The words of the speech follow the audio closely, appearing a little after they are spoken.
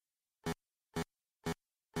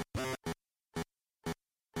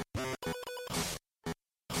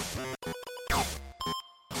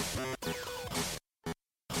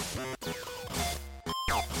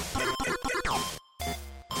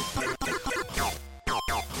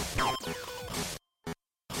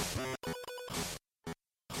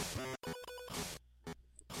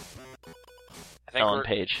Ellen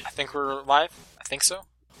Page. I think we're live. I think so.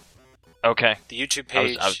 Okay. The YouTube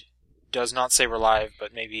page does not say we're live,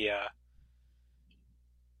 but maybe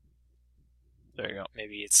there you go.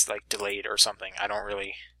 Maybe it's like delayed or something. I don't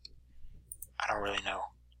really know.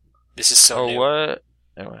 This is so new. Oh, what?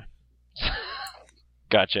 Anyway.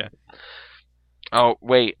 Gotcha. Oh,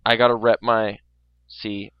 wait. I gotta rep my...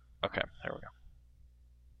 See. Okay, there we go.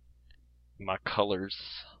 My colors.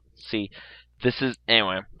 See, this is...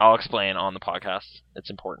 Anyway, I'll explain on the podcast. It's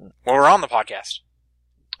important. Well, we're on the podcast.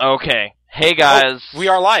 Okay. Hey, guys. Oh, we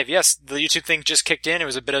are live, yes. The YouTube thing just kicked in. It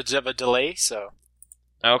was a bit of a delay, so...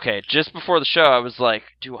 Okay, just before the show, I was like,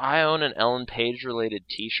 do I own an Ellen Page-related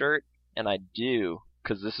t-shirt? And I do,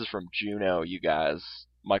 because this is from Juno, you guys.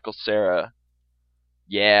 Michael Cera.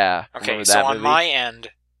 Yeah. Okay, so on my end,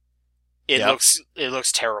 it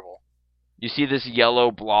looks terrible. You see this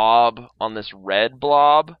yellow blob on this red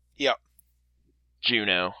blob? Yep.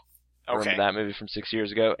 Juno. Okay. Remember that movie from 6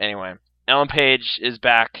 years ago? Anyway, Ellen Page is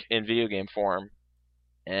back in video game form,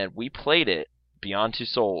 and we played it, Beyond Two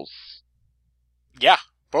Souls. Yeah,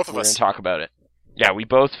 both of us. We're going to talk about it. Yeah, we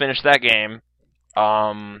both finished that game,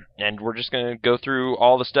 and we're just going to go through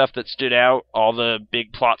all the stuff that stood out, all the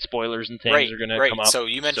big plot spoilers and things are going to come up. So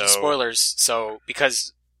you mentioned spoilers, so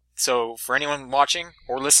for anyone watching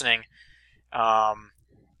or listening,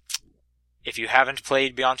 if you haven't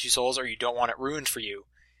played Beyond Two Souls or you don't want it ruined for you,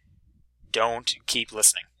 don't keep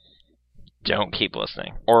listening. Don't keep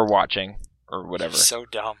listening. Or watching. Or whatever. You're so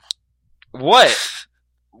dumb. What?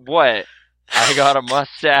 What? I got a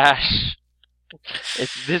mustache.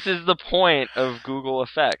 This is the point of Google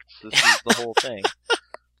Effects. This is the whole thing.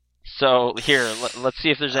 So, here, let's see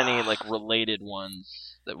if there's any, related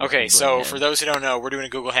ones that we Okay, can so bring in. for those who don't know, we're doing a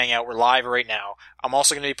Google Hangout. We're live right now. I'm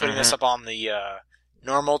also going to be putting this up on the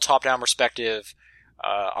normal top-down perspective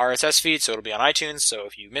RSS feed, so it'll be on iTunes. So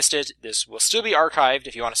if you missed it, this will still be archived.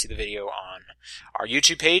 If you want to see the video on our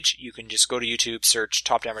YouTube page, you can just go to YouTube, search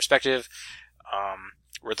top-down perspective.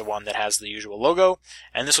 We're the one that has the usual logo,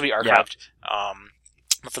 and this will be archived. Yeah.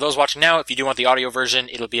 But for those watching now, if you do want the audio version,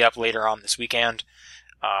 it'll be up later on this weekend.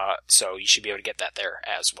 So you should be able to get that there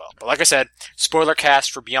as well. But like I said, spoiler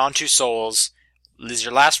cast for Beyond Two Souls. This is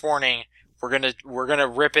your last warning. We're gonna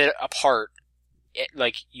rip it apart.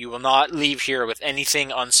 You will not leave here with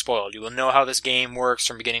anything unspoiled. You will know how this game works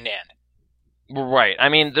from beginning to end. Right. I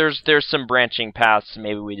mean, there's some branching paths.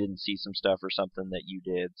 Maybe we didn't see some stuff or something that you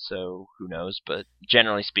did, so who knows. But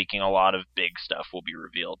generally speaking, a lot of big stuff will be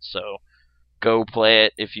revealed. So go play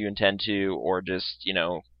it if you intend to, or just,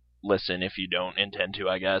 listen if you don't intend to,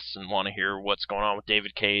 I guess, and want to hear what's going on with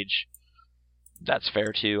David Cage. That's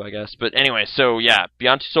fair too, I guess. But anyway, so yeah,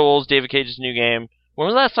 Beyond Two Souls, David Cage's new game. When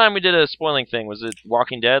was the last time we did a spoiling thing? Was it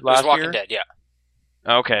Walking Dead last year? It was Walking Dead, yeah.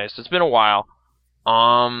 Okay, so it's been a while.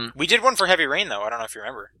 We did one for Heavy Rain, though. I don't know if you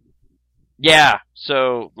remember. Yeah,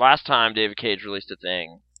 so last time David Cage released a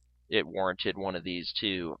thing, it warranted one of these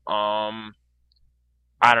too.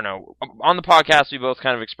 I don't know. On the podcast, we both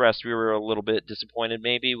kind of expressed we were a little bit disappointed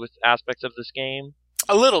maybe with aspects of this game.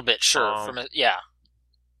 A little bit, sure. Yeah.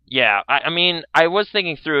 Yeah, I mean, I was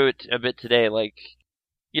thinking through it a bit today,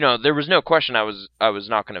 there was no question I was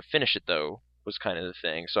not going to finish it, though, was kind of the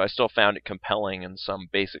thing. So I still found it compelling in some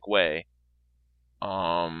basic way.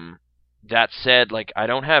 That said, I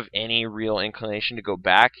don't have any real inclination to go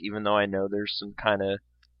back, even though I know there's some kind of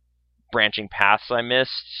branching paths I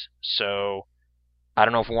missed. So I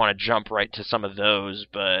don't know if I want to jump right to some of those,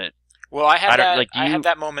 but... Well, I had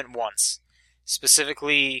that moment once.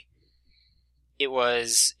 Specifically, it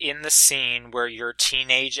was in the scene where you're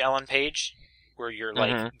teenage Ellen Page, where you're,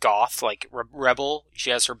 goth, rebel.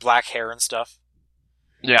 She has her black hair and stuff.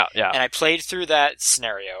 Yeah, yeah. And I played through that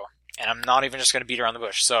scenario, and I'm not even just going to beat around the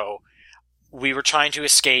bush. So, we were trying to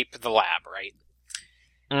escape the lab, right?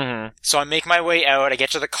 Mm-hmm. So I make my way out, I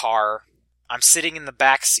get to the car, I'm sitting in the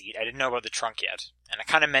back seat, I didn't know about the trunk yet, and I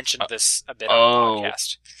kind of mentioned this a bit on the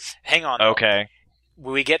podcast. Hang on, though. Okay.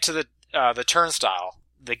 When we get to the turnstile,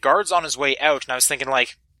 the guard's on his way out, and I was thinking,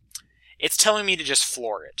 it's telling me to just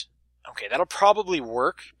floor it. Okay, that'll probably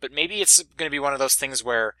work, but maybe it's going to be one of those things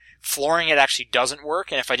where flooring it actually doesn't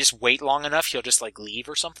work, and if I just wait long enough, he'll just, leave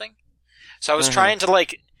or something. So I was trying to,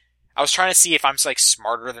 I was trying to see if I'm,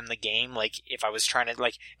 smarter than the game, if I was trying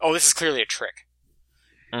to, oh, this is clearly a trick.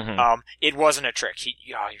 Mm-hmm. It wasn't a trick.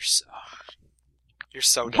 You're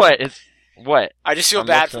so dumb. What? I just feel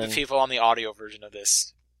bad for the people on the audio version of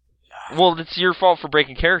this. Well, it's your fault for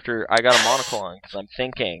breaking character. I got a monocle on, because I'm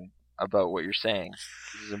thinking about what you're saying.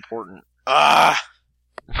 This is important.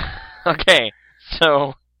 Okay,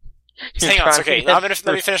 so... Hang on, it's okay. Let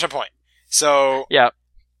me finish my point. So... Yeah.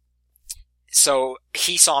 so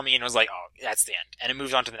he saw me and was like, "Oh, that's the end," and it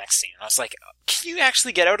moved on to the next scene. And I was like, "Can you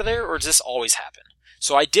actually get out of there, or does this always happen?"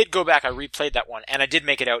 So I did go back, I replayed that one, and I did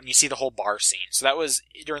make it out, and you see the whole bar scene. So that was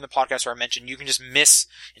during the podcast where I mentioned you can just miss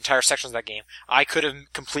entire sections of that game. I could have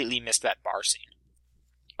completely missed that bar scene.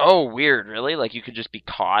 Oh, weird, really? Like, you could just be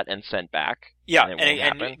caught and sent back? Yeah,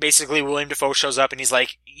 and basically William Dafoe shows up, and he's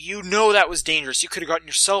like, "You know that was dangerous. You could have gotten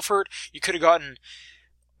yourself hurt. You could have gotten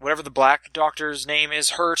whatever the black doctor's name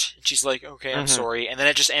is hurt." And she's like, "Okay, I'm sorry." And then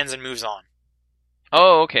it just ends and moves on.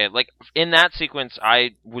 Oh, okay. Like, in that sequence,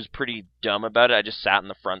 I was pretty dumb about it. I just sat in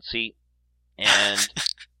the front seat, and,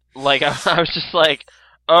 like, I was just like,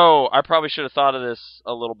 oh, I probably should have thought of this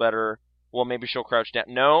a little better. Well, maybe she'll crouch down.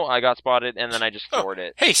 No, I got spotted, and then I just floored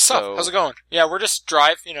it. Hey, sup, how's it going? Yeah, we're just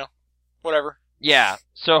drive, whatever. Yeah,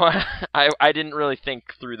 so I didn't really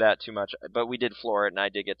think through that too much, but we did floor it, and I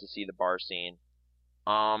did get to see the bar scene.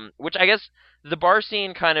 Which I guess the bar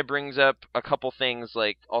scene kind of brings up a couple things,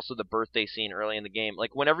 like also the birthday scene early in the game.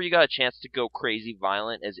 Like, whenever you got a chance to go crazy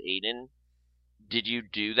violent as Aiden, did you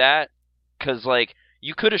do that? Because, like,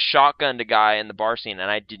 you could have shotgunned a guy in the bar scene, and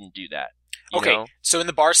I didn't do that. You know? So in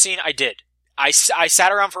the bar scene, I did. I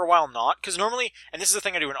sat around for a while not, because normally, and this is the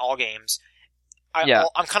thing I do in all games,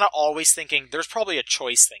 I'm kind of always thinking there's probably a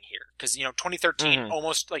choice thing here. Because, 2013,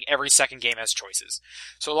 almost like every second game has choices.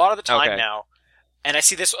 So a lot of the time now, and I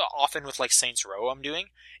see this often with like Saints Row I'm doing,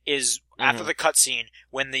 is after the cutscene,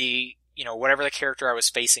 when the, whatever the character I was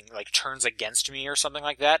facing, like, turns against me or something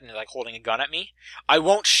like that, and they're, like, holding a gun at me, I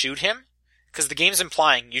won't shoot him, because the game's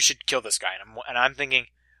implying you should kill this guy, and I'm thinking,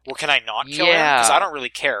 well, can I not kill him? Because I don't really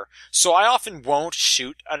care. So I often won't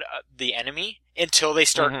shoot the enemy until they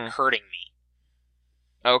start hurting me.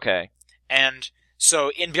 Okay. And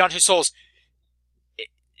so in Beyond Two Souls,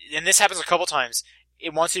 and this happens a couple times,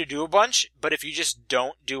 it wants you to do a bunch, but if you just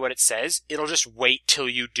don't do what it says, it'll just wait till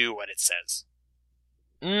you do what it says.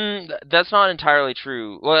 That's not entirely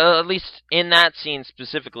true. Well, at least in that scene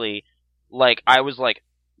specifically, like, I was like,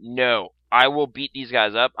 no, I will beat these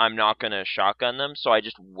guys up. I'm not going to shotgun them. So I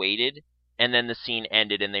just waited, and then the scene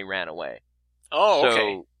ended and they ran away. Oh, okay.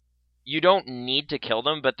 So you don't need to kill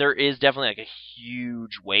them, but there is definitely, like, a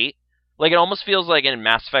huge wait. Like, it almost feels like in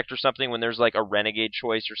Mass Effect or something when there's, like, a renegade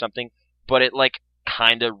choice or something, but it, like,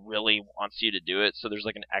 kind of really wants you to do it, so there's,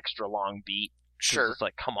 like, an extra long beat. Sure. It's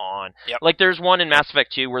like, come on. Yep. Like, there's one in Mass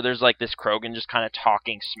Effect 2 where there's, like, this Krogan just kind of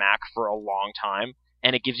talking smack for a long time,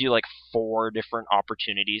 and it gives you, like, 4 different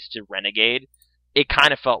opportunities to renegade. It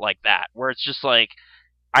kind of felt like that, where it's just, like,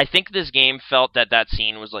 I think this game felt that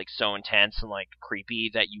scene was, like, so intense and, like,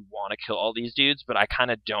 creepy that you want to kill all these dudes, but I kind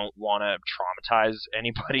of don't want to traumatize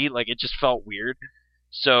anybody. Like, it just felt weird.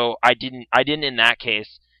 So I didn't in that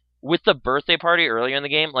case. With the birthday party earlier in the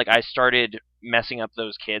game, like, I started messing up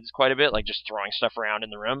those kids quite a bit, like, just throwing stuff around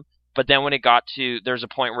in the room. But then when it got to, there's a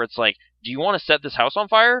point where it's like, do you want to set this house on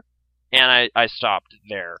fire? And I stopped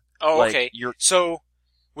there. Oh, like, okay. So,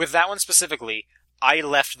 with that one specifically, I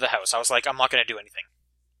left the house. I was like, I'm not going to do anything.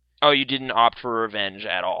 Oh, you didn't opt for revenge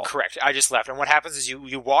at all? Correct. I just left. And what happens is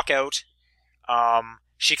you walk out,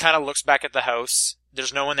 she kind of looks back at the house,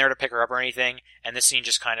 there's no one there to pick her up or anything, and the scene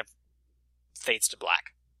just kind of fades to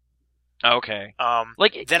black. Okay.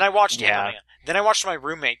 Then I watched Then I watched my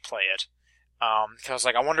roommate play it. Because I was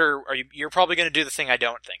like, I wonder, you're probably going to do the thing I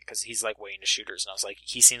don't think, because he's like way into shooters, and I was like,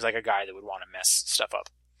 he seems like a guy that would want to mess stuff up.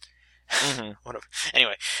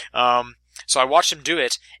 Anyway, so I watched him do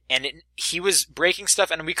it, and he was breaking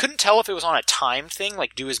stuff, and we couldn't tell if it was on a timed thing,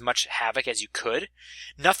 like do as much havoc as you could.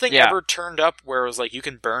 Nothing ever turned up where it was like you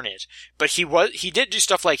can burn it, but he did do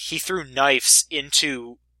stuff like he threw knives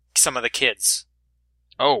into some of the kids.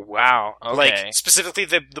 Oh wow! Okay. Like specifically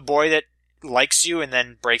the boy that likes you and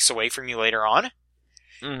then breaks away from you later on.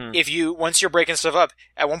 Once you're breaking stuff up,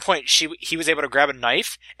 at one point he was able to grab a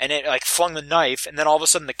knife and it like flung the knife, and then all of a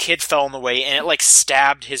sudden the kid fell in the way and it like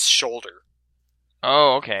stabbed his shoulder.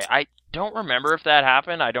 Oh, okay. I don't remember if that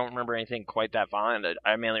happened. I don't remember anything quite that violent.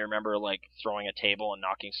 I mainly remember like throwing a table and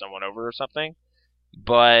knocking someone over or something.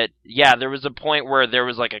 But yeah, there was a point where there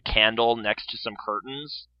was like a candle next to some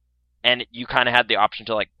curtains, and you kind of had the option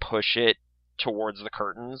to like push it towards the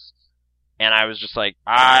curtains. And I was just like,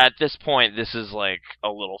 at this point, this is like a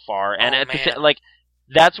little far. And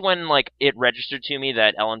that's when like it registered to me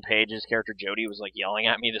that Ellen Page's character Jodie was like yelling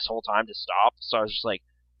at me this whole time to stop. So I was just like,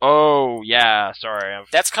 oh yeah, sorry.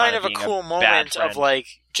 That's kind of a cool moment of like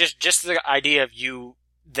just the idea of you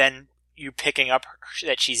picking up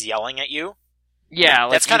that she's yelling at you. Yeah,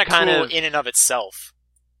 like, that's kind of cool in and of itself.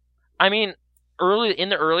 I mean, in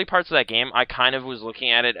the early parts of that game, I kind of was looking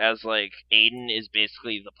at it as like Aiden is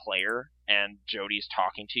basically the player and Jodie's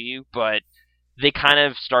talking to you, but they kind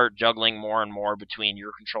of start juggling more and more between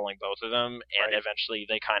you're controlling both of them, and Right. eventually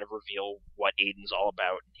they kind of reveal what Aiden's all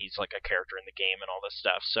about. He's like a character in the game and all this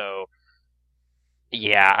stuff. So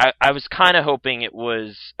yeah, I was kind of hoping it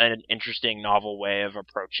was an interesting, novel way of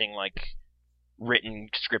approaching like written,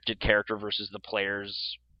 scripted character versus the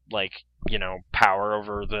player's like power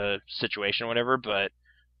over the situation, whatever. But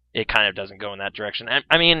it kind of doesn't go in that direction.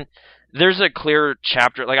 I mean, there's a clear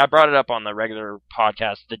chapter. Like I brought it up on the regular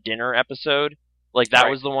podcast, the dinner episode. Like that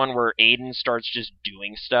Right. was the one where Aiden starts just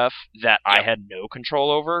doing stuff that I Yep. had no control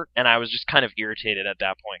over, and I was just kind of irritated at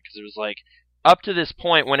that point because it was like up to this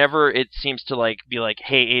point, whenever it seems to like be like,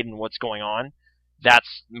 "Hey Aiden, what's going on?"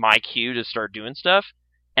 That's my cue to start doing stuff.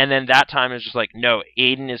 And then that time is just like, no,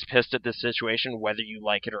 Aiden is pissed at this situation, whether you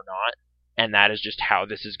like it or not, and that is just how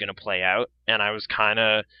this is going to play out. And I was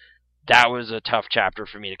that was a tough chapter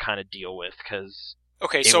for me to kind of deal with because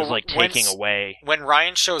Okay, it so was like taking away. when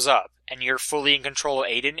Ryan shows up and you're fully in control of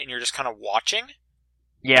Aiden and you're just kind of watching,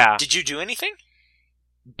 Yeah, did you do anything?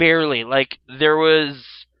 barely. Like there was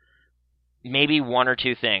maybe one or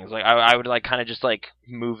two things. Like I would like kind of just like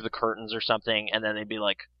move the curtains or something, and then they'd be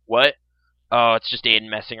like, "What? Oh, it's just Aiden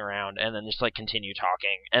messing around," and then just like continue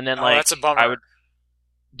talking, and then Oh, like that's a bummer. I would.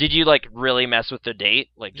 Did you like really mess with the date?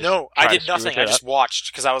 Like just No, try I to did screw nothing. with I it just up?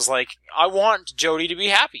 watched because I was like, I want Jody to be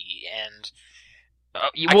happy, and I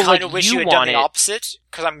Well, kind like, of wish you you had done want the it. opposite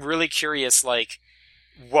because I'm really curious, like,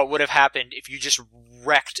 what would have happened if you just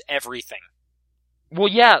wrecked everything. Well,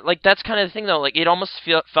 yeah, like that's kind of the thing though. Like it almost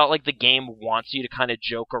felt like the game wants you to kind of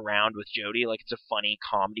joke around with Jody, like it's a funny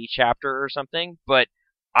comedy chapter or something. But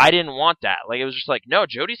I didn't want that. Like it was just like, no,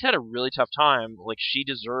 Jody's had a really tough time. Like she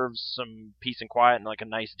deserves some peace and quiet and like a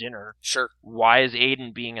nice dinner. Sure. Why is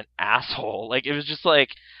Aiden being an asshole? Like it was just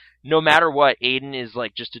like, no matter what, Aiden is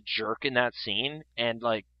like just a jerk in that scene, and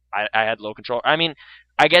like I had low control. I mean,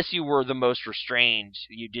 I guess you were the most restrained.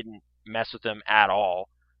 You didn't mess with him at all.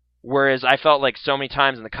 Whereas I felt like so many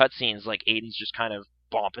times in the cutscenes, like Aiden's just kind of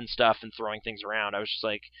bumping stuff and throwing things around. I was just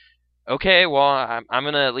like, okay, well, I'm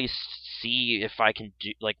gonna at least see if I can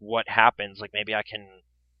do like what happens. Like maybe I can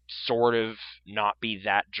sort of not be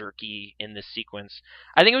that jerky in this sequence.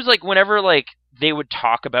 I think it was like whenever like they would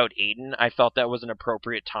talk about Aiden, I felt that was an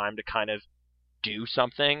appropriate time to kind of do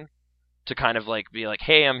something to kind of like be like,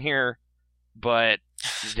 hey, I'm here, but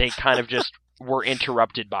they kind of just were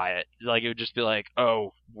interrupted by it. Like it would just be like,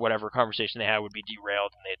 oh, whatever conversation they had would be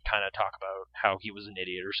derailed, and they'd kind of talk about how he was an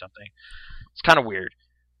idiot or something. It's kind of weird.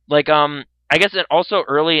 Like I guess that also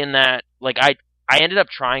early in that, like I ended up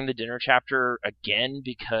trying the dinner chapter again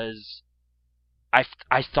because I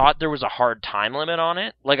thought there was a hard time limit on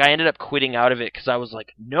it. Like I ended up quitting out of it because I was like,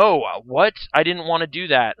 no, what? I didn't want to do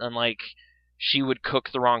that, and like she would cook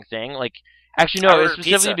the wrong thing. Like actually, no, I it was ordered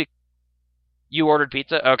specifically. pizza. You ordered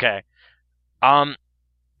pizza? Okay.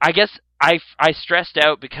 I guess I stressed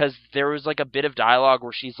out because there was like a bit of dialogue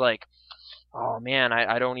where she's like, "Oh man,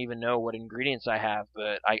 I don't even know what ingredients I have,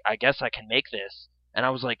 but I guess I can make this." And I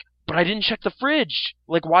was like, "But I didn't check the fridge.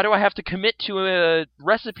 Like, why do I have to commit to a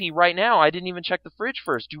recipe right now? I didn't even check the fridge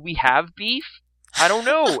first. Do we have beef? I don't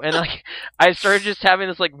know." And like, I started just having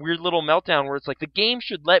this like weird little meltdown where it's like the game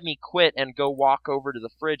should let me quit and go walk over to the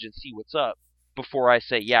fridge and see what's up before I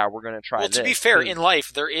say, "Yeah, we're gonna try Well, this." to be fair, 'Cause- in life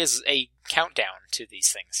there is a countdown to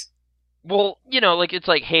these things. well, like it's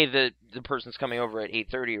like, hey, the person's coming over at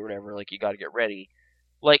 8:30 or whatever. Like, you got to get ready.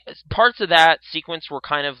 Like, parts of that sequence were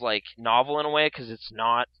kind of like novel in a way because it's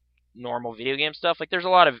not normal video game stuff. Like, there's a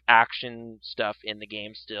lot of action stuff in the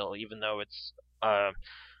game still, even though it's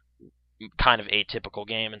kind of atypical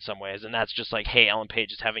game in some ways. And that's just like, hey, Ellen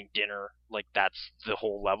Page is having dinner. Like, that's the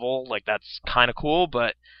whole level. Like, that's kind of cool,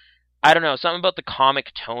 but I don't know, something about the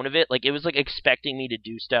comic tone of it, like it was like expecting me to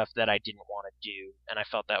do stuff that I didn't want to do, and I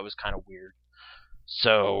felt that was kind of weird.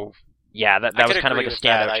 So yeah, that I was could kind of agree like a with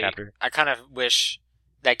that. standout chapter. I kind of wish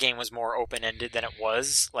that game was more open-ended than it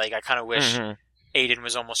was. Like, I kind of wish Mhm. Aiden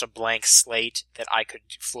was almost a blank slate that I could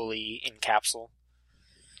fully encapsulate.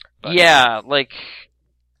 But, Yeah, like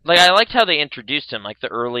I liked how they introduced him, like the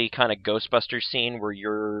early kind of Ghostbusters scene where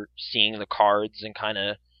you're seeing the cards and kind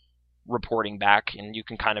of reporting back, and you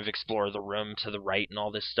can kind of explore the room to the right and all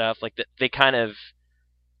this stuff. Like they kind of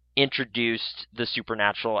introduced the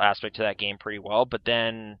supernatural aspect to that game pretty well, but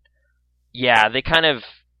then yeah, they kind of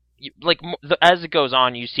like as it goes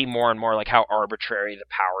on, you see more and more like how arbitrary the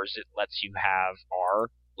powers it lets you have are.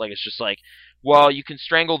 Like it's just like, well, you can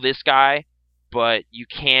strangle this guy, but you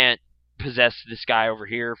can't possess this guy over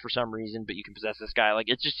here for some reason, but you can possess this guy. Like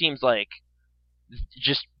it just seems like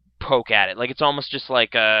just poke at it. Like it's almost just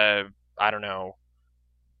like a, I don't know,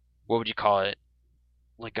 what would you call it?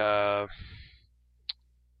 Like a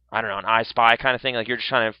I don't know, an I Spy kind of thing. Like, you're just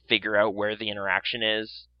trying to figure out where the interaction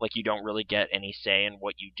is. Like, you don't really get any say in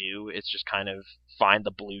what you do. It's just kind of find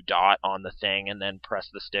the blue dot on the thing and then press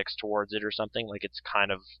the sticks towards it or something. Like, it's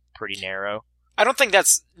kind of pretty narrow. I don't think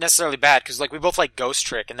that's necessarily bad, because like we both like Ghost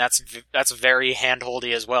Trick, and that's very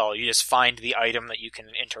handholdy as well. You just find the item that you can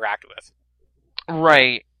interact with.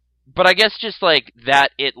 Right. But I guess just like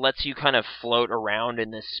that, it lets you kind of float around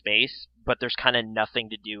in this space, but there's kind of nothing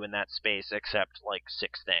to do in that space except like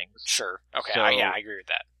 6 things. Sure. Okay. So, I agree with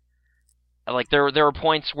that. Like there were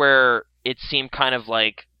points where it seemed kind of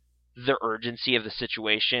like the urgency of the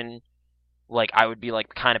situation. Like I would be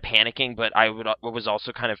like kind of panicking, but I was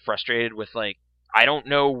also kind of frustrated with like I don't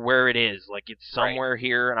know where it is. Like it's somewhere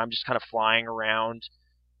here, and I'm just kind of flying around.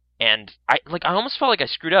 And I almost felt like I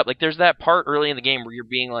screwed up. Like there's that part early in the game where you're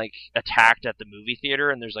being like attacked at the movie theater,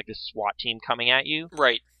 and there's like this SWAT team coming at you.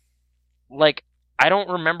 Right. Like I don't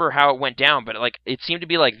remember how it went down, but like it seemed to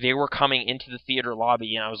be like they were coming into the theater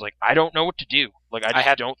lobby, and I was like, I don't know what to do. Like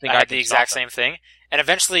I don't think I had can the exact stop them. same thing. And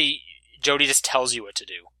eventually, Jody just tells you what to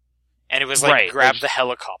do, and it was like Right, grab the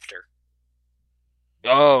helicopter.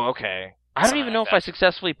 Oh, okay. I don't even know like if that. I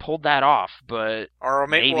successfully pulled that off, but Or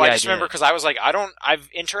maybe maybe I just did. remember because I was like, I've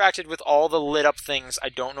interacted with all the lit up things. I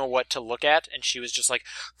don't know what to look at, and she was just like,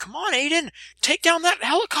 "Come on, Aiden, take down that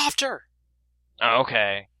helicopter." Oh,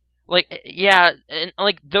 okay. Like, yeah, and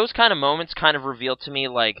like those kind of moments kind of reveal to me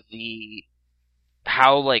like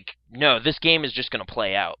how like no, this game is just gonna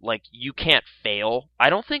play out. Like you can't fail. I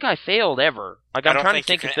don't think I failed ever. Like I'm trying to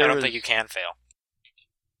think if there I don't was, think you can fail.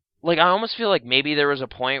 like I almost feel like maybe there was a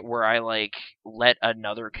point where I like let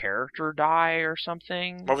another character die or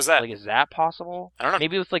something. What was that? Like, is that possible? I don't know.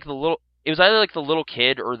 Maybe with like it was either like the little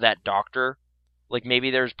kid or that doctor. Like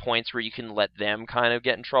maybe there's points where you can let them kind of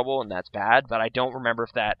get in trouble, and that's bad. But I don't remember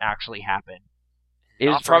if that actually happened. It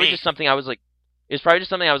was probably just something I was like. It was probably just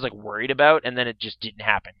something I was like worried about, and then it just didn't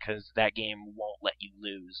happen because that game won't let you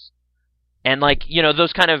lose. And like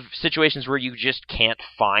those kind of situations where you just can't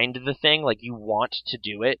find the thing, like you want to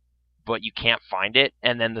do it, but you can't find it,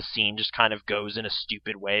 and then the scene just kind of goes in a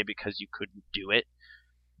stupid way because you couldn't do it.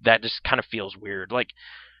 That just kind of feels weird. Like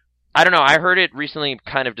I don't know. I heard it recently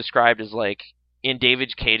kind of described as like in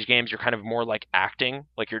David Cage games, you're kind of more like acting,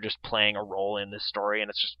 like you're just playing a role in this story, and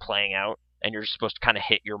it's just playing out. And you're supposed to kind of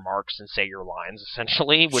hit your marks and say your lines,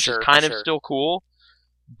 essentially, which is kind of still cool.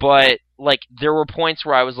 But, like, there were points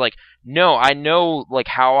where I was like, no, I know, like,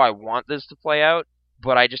 how I want this to play out,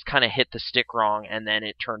 but I just kind of hit the stick wrong, and then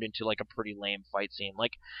it turned into, like, a pretty lame fight scene.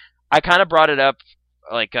 Like, I kind of brought it up,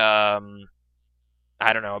 like, I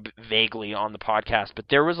don't know, vaguely on the podcast, but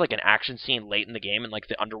there was, like, an action scene late in the game in, like,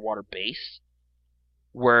 the underwater base,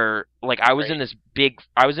 where like I was in this big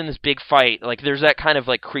fight. Like there's that kind of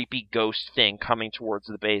like creepy ghost thing coming towards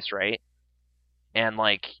the base, right? And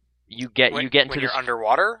like you get into when you're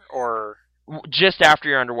underwater, or just after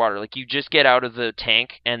you're underwater. Like you just get out of the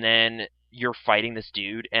tank and then you're fighting this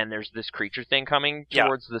dude, and there's this creature thing coming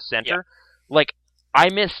towards the center. Yeah. Like I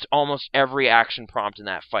missed almost every action prompt in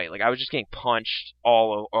that fight. Like I was just getting punched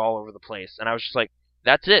all over the place, and I was just like,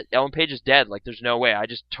 that's it. Ellen Page is dead. Like there's no way. I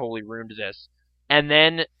just totally ruined this. And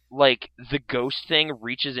then, like, the ghost thing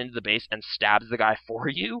reaches into the base and stabs the guy for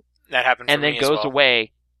you. That happened for me as well. And then goes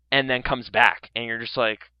away, and then comes back. And you're just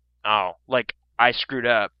like, oh, like, I screwed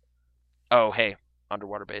up. Oh, hey,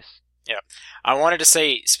 underwater base. Yeah. I wanted to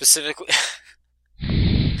say specifically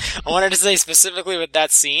with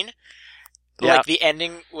that scene, like, the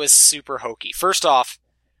ending was super hokey. First off,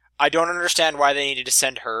 I don't understand why they needed to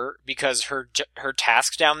send her, because her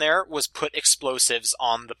task down there was put explosives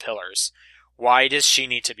on the pillars. Why does she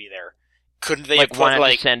need to be there? Couldn't they like, put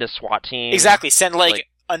like send a SWAT team? Exactly, send like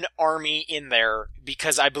an army in there,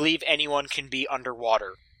 because I believe anyone can be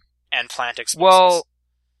underwater and plant explosives. Well,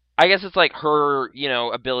 I guess it's like her,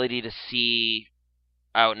 ability to see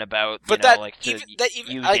out and about. But use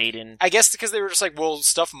Aiden. I guess because they were just like, well,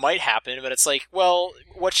 stuff might happen, but it's like, well,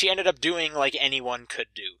 what she ended up doing, like anyone could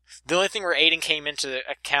do. The only thing where Aiden came into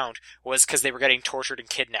account was because they were getting tortured and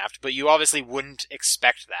kidnapped, but you obviously wouldn't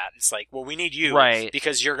expect that. It's like, well, we need you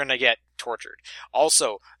because you're gonna get tortured.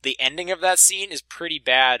 Also, the ending of that scene is pretty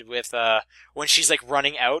bad with when she's like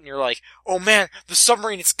running out and you're like, oh man, the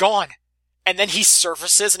submarine is gone, and then he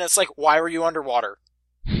surfaces and it's like, why were you underwater?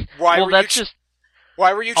 Why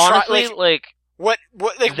were you trying? Honestly, what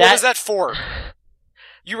was that for?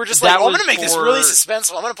 You were just like, I'm gonna make this really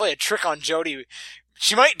suspenseful. I'm gonna play a trick on Jody.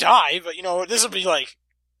 She might die, but this would be like,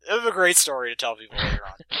 it would be a great story to tell people later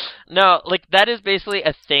on. No, like, that is basically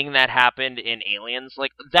a thing that happened in Aliens.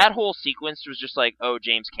 Like, that whole sequence was just like, oh,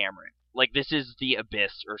 James Cameron. Like, this is the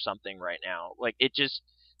abyss or something right now. Like, it just,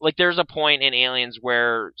 Like, there's a point in Aliens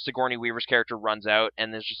where Sigourney Weaver's character runs out,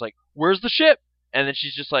 and it's just like, where's the ship? And then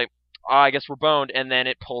she's just like, oh, I guess we're boned. And then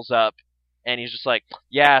it pulls up, and he's just like,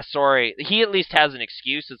 yeah, sorry. He at least has an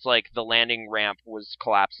excuse. It's like, the landing ramp was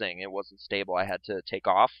collapsing. It wasn't stable. I had to take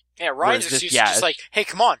off. Yeah, Ryan's excuse is just like, hey,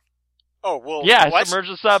 come on. Oh, well, yeah, what? I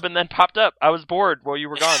submerged the sub and then popped up. I was bored while you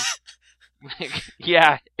were gone.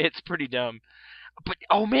 Yeah, it's pretty dumb. But,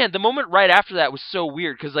 oh man, the moment right after that was so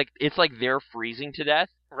weird, because, like, it's like they're freezing to death.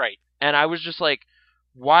 Right. And I was just like,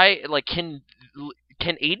 why, like, can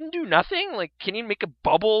Aiden do nothing? Like, can he make a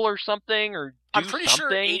bubble or something, or do I'm pretty something?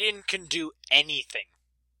 sure Aiden can do anything.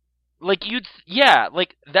 Like, yeah,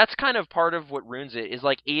 like, that's kind of part of what ruins it, is,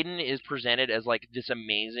 like, Aiden is presented as, like, this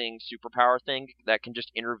amazing superpower thing that can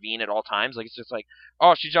just intervene at all times. Like, it's just like,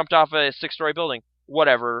 oh, she jumped off a 6-story building.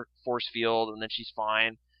 Whatever, force field, and then she's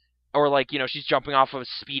fine. Or, like, you know, she's jumping off of a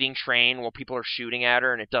speeding train while people are shooting at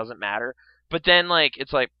her, and it doesn't matter. But then, like,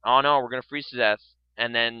 it's like, oh no, we're gonna freeze to death.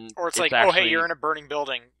 And then or it's like, actually... oh hey, you're in a burning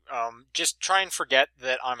building. Just try and forget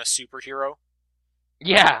that I'm a superhero.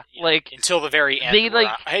 Yeah, like, until the very end. They, like,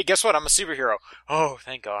 hey, guess what? I'm a superhero. Oh,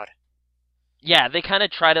 thank God. Yeah, they kind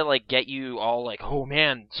of try to, like, get you all like, oh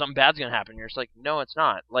man, something bad's gonna happen. You're just like, no, it's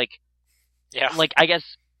not. Like, yeah, like, I guess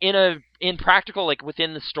in practical, like,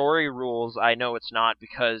 within the story rules, I know it's not,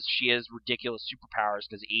 because she has ridiculous superpowers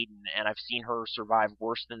because Aiden, and I've seen her survive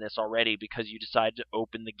worse than this already because you decide to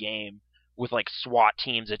open the game with, like, SWAT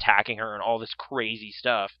teams attacking her and all this crazy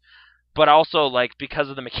stuff. But also, like, because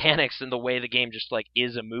of the mechanics and the way the game just, like,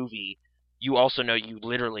 is a movie, you also know you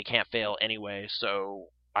literally can't fail anyway, so,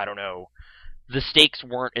 I don't know. The stakes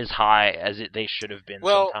weren't as high as they should have been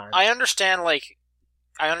sometimes. I understand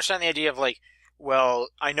the idea of, like, well,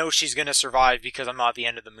 I know she's going to survive because I'm not at the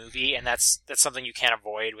end of the movie, and that's something you can't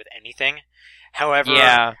avoid with anything. However,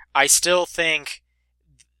 yeah. I still think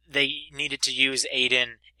they needed to use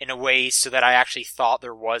Aiden in a way so that I actually thought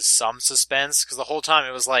there was some suspense, because the whole time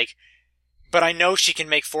it was like, but I know she can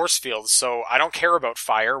make force fields, so I don't care about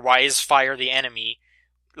fire. Why is fire the enemy?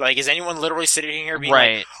 Like, is anyone literally sitting here being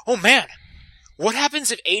like, oh man, what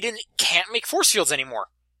happens if Aiden can't make force fields anymore?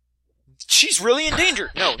 She's really in danger.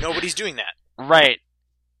 No, nobody's doing that. Right.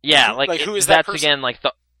 Yeah, like who is that that's person? Again, like,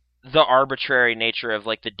 the arbitrary nature of,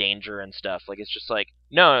 like, the danger and stuff. Like, it's just like,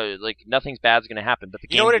 no, like, nothing's bad's gonna happen, but the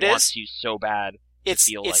game wants you so bad. It's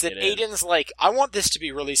that Aiden's like, I want this to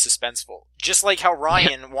be really suspenseful. Just like how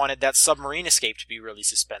Ryan wanted that submarine escape to be really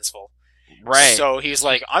suspenseful. Right. So he's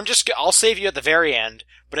like, I'll save you at the very end,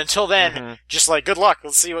 but until then, just like, good luck,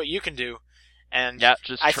 let's see what you can do. And yeah,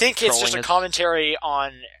 I think it's just a commentary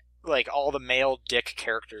on, like, all the male dick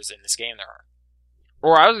characters in this game there are.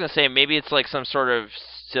 Or I was gonna say, maybe it's like some sort of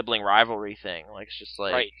sibling rivalry thing. Like, it's just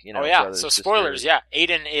like, right. you know. Oh yeah, brothers, so spoilers, sisters. yeah.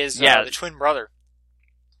 Aiden is the twin brother.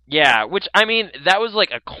 Yeah, which, I mean, that was like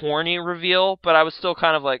a corny reveal, but I was still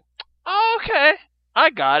kind of like, oh, okay, I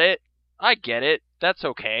got it. I get it. That's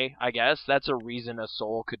okay, I guess. That's a reason a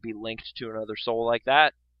soul could be linked to another soul like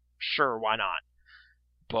that. Sure, why not?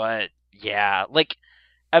 But, yeah, like,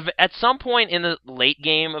 at some point in the late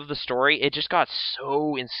game of the story, it just got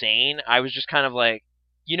so insane. I was just kind of like,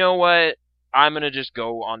 you know what? I'm gonna just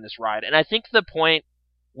go on this ride. And I think the point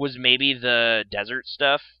was maybe the desert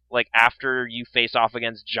stuff. Like, after you face off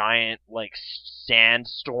against giant, like,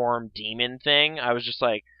 sandstorm demon thing, I was just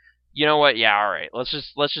like, you know what? Yeah, alright. Let's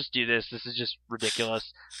just do this. This is just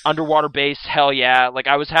ridiculous. Underwater base, hell yeah. Like,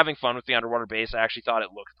 I was having fun with the underwater base. I actually thought it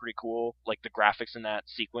looked pretty cool. Like, the graphics in that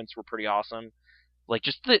sequence were pretty awesome. Like,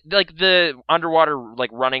 just the underwater, like,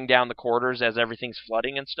 running down the corridors as everything's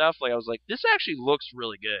flooding and stuff. Like, I was like, this actually looks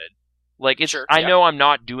really good. Like, it's, sure, I know I'm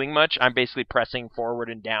not doing much. I'm basically pressing forward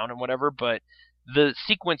and down and whatever, but the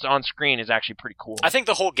sequence on screen is actually pretty cool. I think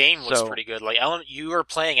the whole game looks pretty good. Like, you are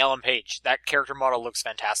playing Ellen Page. That character model looks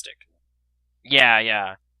fantastic.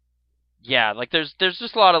 Yeah. Yeah, like, there's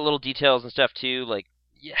just a lot of little details and stuff, too. Like,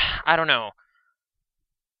 yeah, I don't know.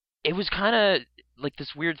 It was kind of like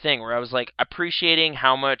this weird thing where I was, like, appreciating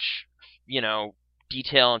how much, you know,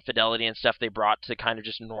 detail and fidelity and stuff they brought to kind of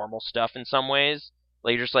just normal stuff in some ways.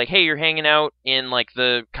 Like, you're just like, hey, you're hanging out in, like,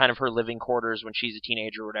 the kind of her living quarters when she's a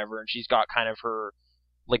teenager or whatever, and she's got kind of her,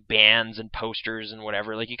 like, bands and posters and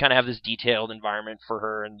whatever. Like, you kind of have this detailed environment for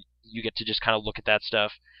her, and you get to just kind of look at that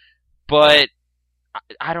stuff. But,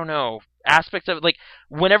 I don't know, aspects of it, like,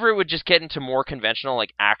 whenever it would just get into more conventional,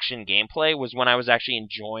 like, action gameplay was when I was actually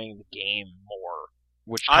enjoying the game more,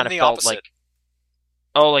 which kind of felt opposite. Like...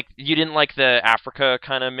 Oh, like, you didn't like the Africa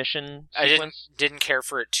kind of mission sequence? I didn't care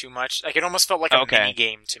for it too much. Like, it almost felt like a mini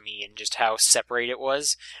game to me, and just how separate it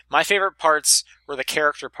was. My favorite parts were the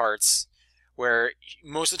character parts, where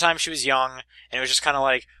most of the time she was young, and it was just kind of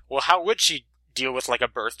like, well, how would she deal with like a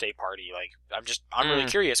birthday party. Like, I'm really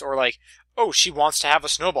curious. Or like, oh, she wants to have a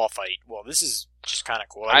snowball fight. Well, this is just kind of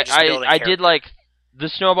cool. I did like the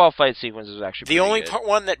snowball fight sequence was actually the only good.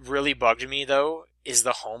 one that really bugged me though is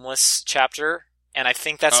the homeless chapter, and I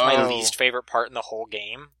think that's my least favorite part in the whole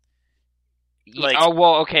game. Like, oh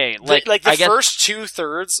well, okay. Like the first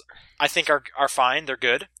 2/3, I think are fine. They're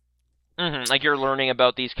good. Mm-hmm. Like you're learning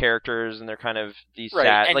about these characters, and they're kind of these right.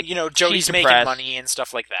 sad. And like, Jodie's making money and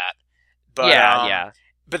stuff like that. But, yeah.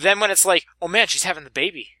 But then when it's like, oh man, she's having the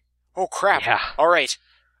baby. Oh crap. Yeah. All right.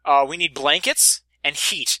 We need blankets and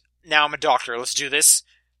heat. Now I'm a doctor. Let's do this.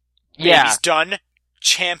 Baby's done.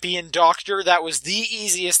 Champion doctor. That was the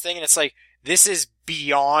easiest thing, and it's like, this is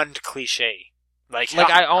beyond cliche. Like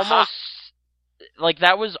I almost. Like,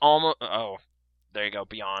 that was almost... Oh, there you go.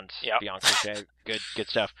 Beyond cliche. Good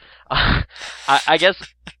stuff. I guess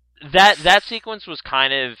that sequence was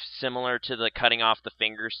kind of similar to the cutting off the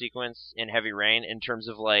finger sequence in Heavy Rain in terms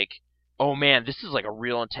of, like, oh, man, this is, like, a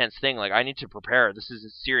real intense thing. Like, I need to prepare. This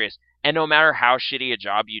is serious. And no matter how shitty a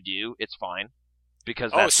job you do, it's fine.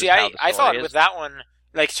 Because that's just how the story I thought is. With that one...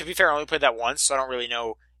 Like, to be fair, I only played that once, so I don't really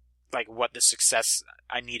know, like, what the success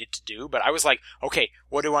I needed to do, but I was like, okay,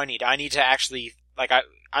 what do I need? I need to actually, like,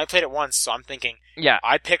 I played it once, so I'm thinking,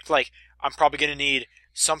 I picked, like, I'm probably going to need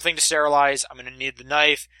something to sterilize, I'm going to need the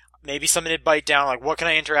knife, maybe something to bite down, like, what can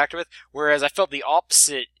I interact with? Whereas I felt the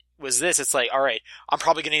opposite was this, it's like, alright, I'm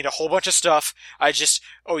probably going to need a whole bunch of stuff, you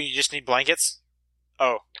just need blankets?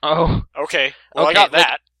 Oh, okay, well, I got that.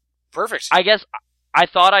 Like, perfect. I guess I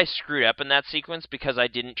thought I screwed up in that sequence because I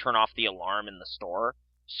didn't turn off the alarm in the store.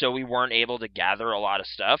 So we weren't able to gather a lot of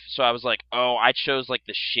stuff. So I was like, oh, I chose like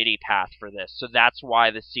the shitty path for this. So that's why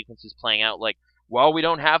this sequence is playing out like, well, we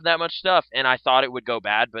don't have that much stuff. And I thought it would go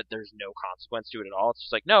bad, but there's no consequence to it at all. It's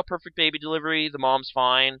just like, no, perfect baby delivery. The mom's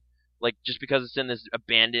fine. Like, just because it's in this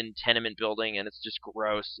abandoned tenement building and it's just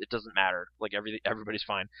gross, it doesn't matter. Like, everybody's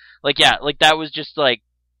fine. Like, yeah, like that was just like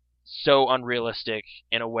so unrealistic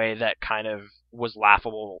in a way that kind of was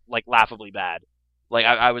laughable, like laughably bad. Like,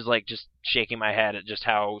 I was, like, just shaking my head at just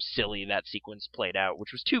how silly that sequence played out,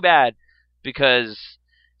 which was too bad, because,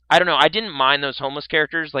 I don't know, I didn't mind those homeless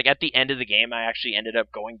characters. Like, at the end of the game, I actually ended up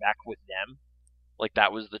going back with them. Like,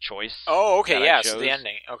 that was the choice. Oh, okay, yeah, so the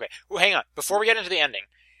ending. Okay. Well, hang on. Before we get into the ending,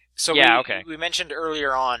 so we mentioned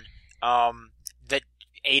earlier on that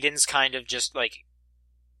Aiden's kind of just, like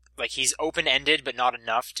he's open-ended, but not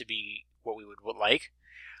enough to be what we would like.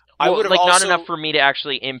 Not enough for me to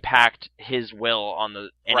actually impact his will on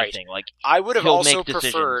anything. Right. Like, I would have also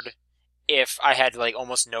preferred if I had like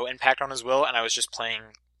almost no impact on his will and I was just playing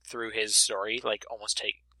through his story. Like,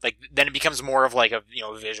 then it becomes more of like a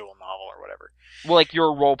visual novel or whatever. Well, like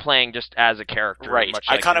you're role playing just as a character, right? Much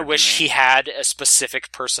I kind of wish he had a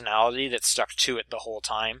specific personality that stuck to it the whole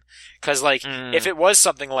time. Because if it was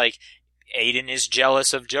something like Aiden is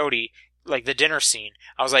jealous of Jodie. Like the dinner scene,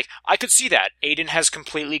 I was like, I could see that. Aiden has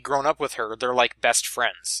completely grown up with her. They're like best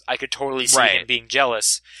friends. I could totally see him being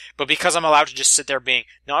jealous. But because I'm allowed to just sit there being,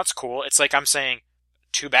 no, it's cool. It's like I'm saying,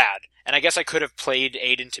 too bad. And I guess I could have played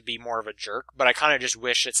Aiden to be more of a jerk, but I kind of just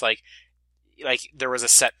wish it's like there was a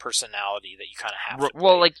set personality that you kind of have to play.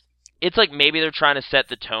 Well, like, it's like maybe they're trying to set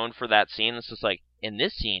the tone for that scene. It's just like, in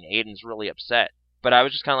this scene, Aiden's really upset. But I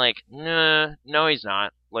was just kind of like, nah, no, he's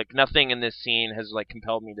not. Like, nothing in this scene has, like,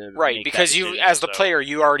 compelled me to right, because you, as the player,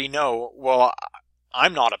 you already know, well,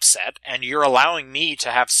 I'm not upset, and you're allowing me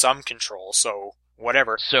to have some control, so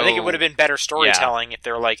whatever. So, I think it would have been better storytelling if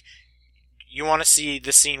they're like, you want to see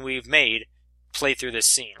the scene we've made, play through this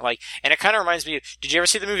scene. Like, and it kind of reminds me of, did you ever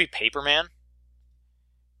see the movie Paperman?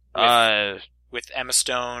 With Emma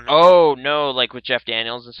Stone. Oh, no, like with Jeff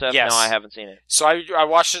Daniels and stuff? Yes. No, I haven't seen it. So I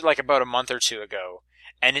watched it like about a month or two ago.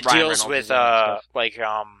 And it deals with,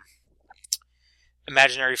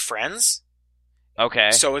 imaginary friends.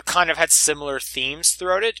 Okay. So it kind of had similar themes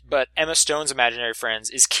throughout it, but Emma Stone's imaginary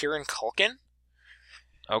friends is Kieran Culkin.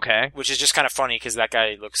 Okay. Which is just kind of funny because that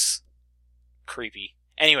guy looks creepy.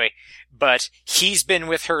 Anyway, but he's been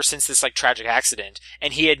with her since this, like, tragic accident,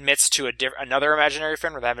 and he admits to another imaginary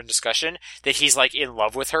friend, where they're having a discussion, that he's, like, in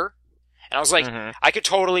love with her. And I was like, I could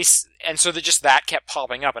totally, and so that kept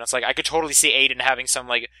popping up, and it's like, I could totally see Aiden having some,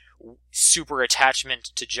 like, super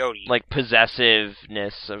attachment to Jodie. Like,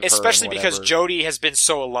 possessiveness of especially her. Especially because Jodie has been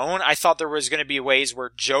so alone, I thought there was going to be ways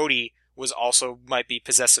where Jodie was also, might be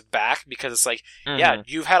possessive back, because it's like, yeah,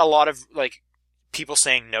 you've had a lot of, like, people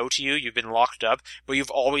saying no to you, you've been locked up, but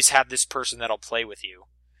you've always had this person that'll play with you.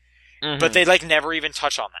 But they, like, never even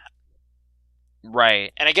touch on that.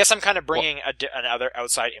 Right. And I guess I'm kind of bringing another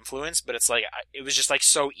outside influence, but it's like, it was just like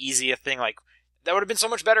so easy a thing, like, that would have been so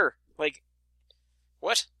much better. Like,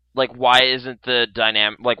 what? like why isn't the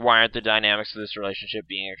dynamic like why aren't the dynamics of this relationship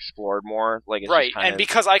being explored more? Like it's Right, just kind and of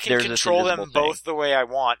because I can there's this control them invisible thing. both the way I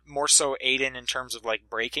want, more so Aiden in terms of like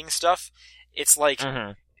breaking stuff, it's like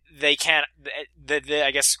Mm-hmm. they can't.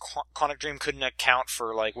 I guess Quantic Dream couldn't account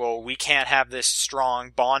for like, well, we can't have this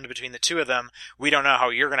strong bond between the two of them. We don't know how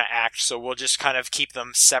you're going to act, so we'll just kind of keep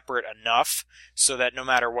them separate enough so that no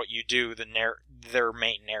matter what you do, their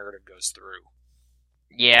main narrative goes through.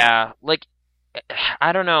 Yeah, like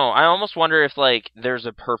I don't know. I almost wonder if like there's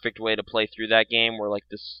a perfect way to play through that game where like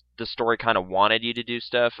the story kind of wanted you to do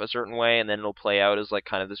stuff a certain way and then it'll play out as like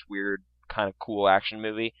kind of this weird kind of cool action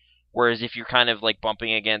movie. Whereas if you're kind of like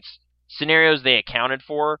bumping against scenarios they accounted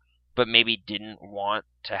for but maybe didn't want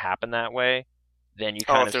to happen that way, then you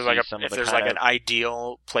kind If of there's see like some of if the there's kind like of an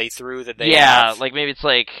ideal playthrough that they yeah, have. like maybe it's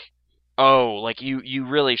like oh, like you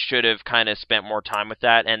really should have kind of spent more time with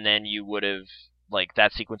that and then you would have like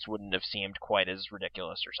that sequence wouldn't have seemed quite as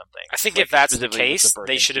ridiculous or something. I think like, if that's the specifically with case, the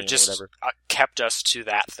they birthing should have scene or just whatever. kept us to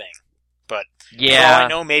that thing. But for all Yeah. I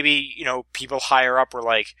know, maybe people higher up were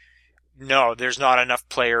like, no, there's not enough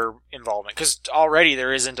player involvement because already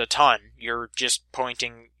there isn't a ton. You're just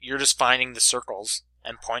finding the circles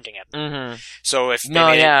and pointing at them. Mm-hmm. So if they No,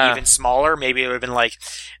 made yeah. it even smaller, maybe it would have been like,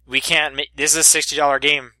 we can't make this is a $60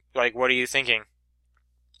 game. Like, what are you thinking?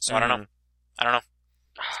 So I don't know.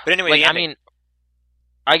 But anyway, Like the I ending. mean,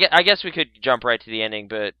 I guess we could jump right to the ending,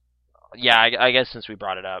 but yeah, I guess since we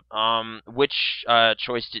brought it up, which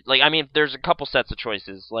choice did like I mean, there's a couple sets of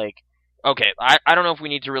choices. Like, okay, I don't know if we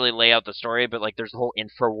need to really lay out the story, but like there's the whole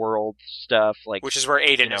infraworld stuff, like Which is where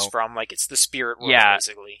Aiden is know, from. Like, it's the spirit world, yeah.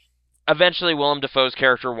 basically. Eventually Willem Dafoe's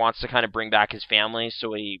character wants to kind of bring back his family,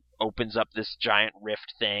 so he opens up this giant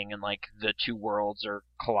rift thing, and like the two worlds are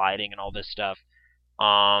colliding and all this stuff.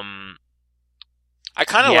 I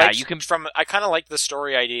kind of Yeah, like you can- I kind of like the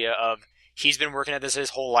story idea of he's been working at this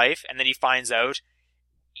his whole life, and then he finds out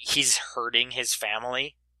he's hurting his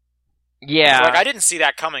family. Yeah, So, like, I didn't see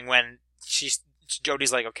that coming when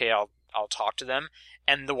Jodie's like, okay, I'll talk to them,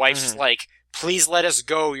 and the wife's Mhm. like, please let us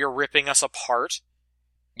go, you're ripping us apart.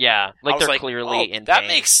 yeah, I like was they're clearly oh, in that pain.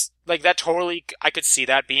 makes like that totally. I could see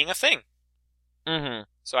that being a thing. Mm-hmm.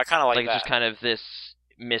 So I kind of like Like that. just kind of this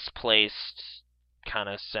misplaced kind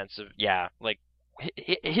of sense of yeah, like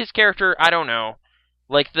his character. I don't know,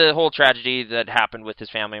 like the whole tragedy that happened with his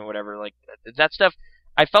family and whatever. Like that stuff.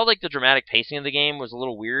 I felt like the dramatic pacing of the game was a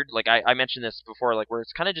little weird. Like I mentioned this before, like where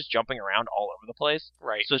it's kind of just jumping around all over the place.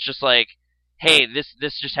 Right. So it's just like, hey, this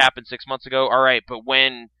just happened 6 months ago. All right, but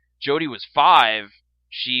when Jodie was 5,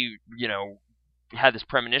 she had this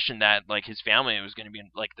premonition that like his family was going to be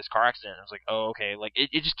in like this car accident. I was like, oh okay, like it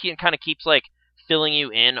just kind of keeps like filling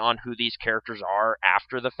you in on who these characters are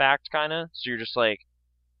after the fact, kind of. So you're just like,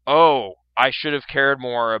 oh, I should have cared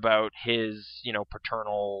more about his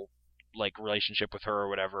paternal like relationship with her or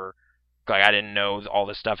whatever. Like I didn't know all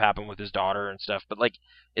this stuff happened with his daughter and stuff, but like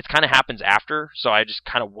it kind of happens after, so I just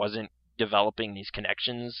kind of wasn't developing these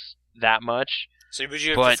connections that much. So would you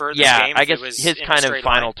have But preferred this yeah, game I if guess it was his in a kind of straight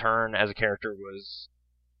final line? turn as a character was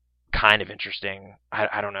kind of interesting.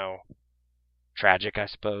 I don't know, tragic, I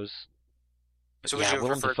suppose. So would Yeah, you have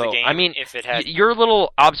Willem preferred Dafoe. the game I mean, if it had? your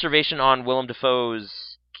little observation on Willem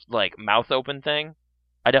Dafoe's like mouth open thing,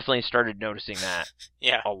 I definitely started noticing that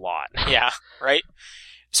Yeah, a lot. yeah, right.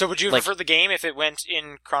 So would you have Like- preferred the game if it went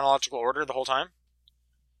in chronological order the whole time?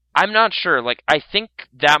 I'm not sure. Like, I think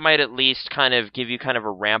that might at least kind of give you kind of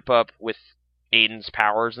a ramp up with Aiden's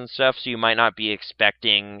powers and stuff, so you might not be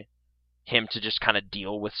expecting him to just kind of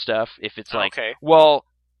deal with stuff. If it's like, Okay. well,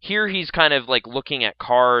 here he's kind of like looking at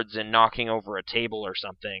cards and knocking over a table or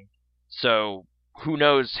something, so who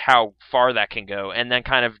knows how far that can go, and then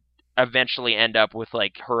kind of eventually end up with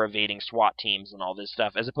like her evading SWAT teams and all this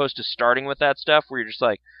stuff, as opposed to starting with that stuff where you're just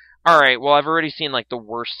like, all right, well, I've already seen like the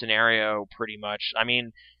worst scenario pretty much. I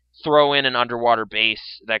mean, throw in an underwater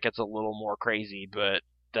base, that gets a little more crazy, but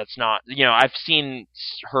that's not, I've seen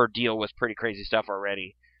her deal with pretty crazy stuff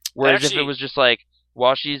already. Whereas if actually- it was just like,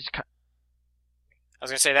 well, she's I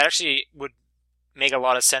was gonna say that actually would make a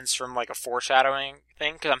lot of sense from like a foreshadowing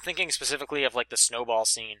thing, because I'm thinking specifically of like the snowball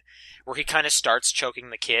scene where he kind of starts choking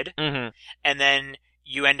the kid, hmm and then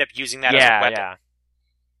you end up using that as a yeah, weapon, yeah.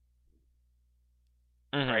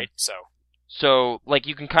 Mhm. right? So, like,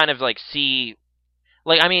 you can kind of, like, see...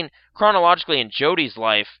 Like, I mean, chronologically in Jodie's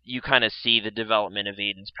life, you kind of see the development of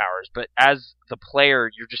Aiden's powers, but as the player,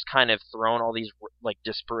 you're just kind of thrown all these, like,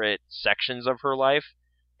 disparate sections of her life,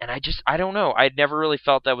 and I don't know, I'd never really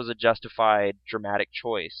felt that was a justified dramatic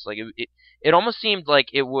choice. Like, it almost seemed like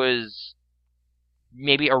it was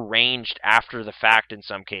maybe arranged after the fact in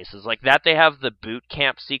some cases. Like that they have the boot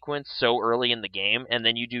camp sequence so early in the game, and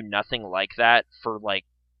then you do nothing like that for like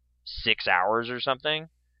 6 hours or something.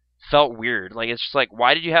 Felt weird. Like it's just like,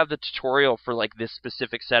 why did you have the tutorial for like this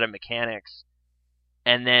specific set of mechanics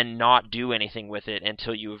and then not do anything with it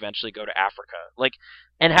until you eventually go to Africa? Like,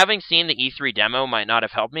 and having seen the E3 demo might not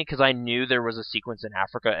have helped me because I knew there was a sequence in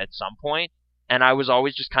Africa at some point, and I was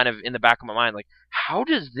always just kind of in the back of my mind like, how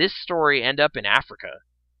does this story end up in Africa?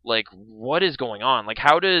 Like, what is going on? Like,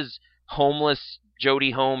 how does homeless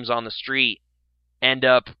Jody Holmes on the street end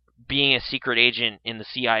up being a secret agent in the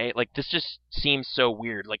CIA? Like, this just seems so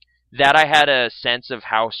weird. Like, that I had a sense of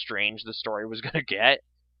how strange the story was going to get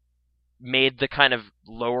made the kind of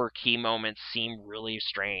lower key moments seem really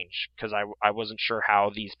strange because I wasn't sure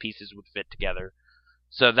how these pieces would fit together.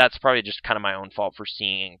 So that's probably just kind of my own fault for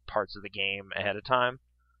seeing parts of the game ahead of time.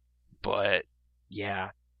 But,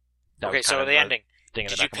 yeah. Okay, so the ending.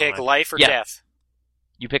 Did you pick life or Yeah. death?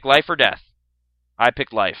 You pick life or death? I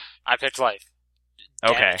picked life. I picked life.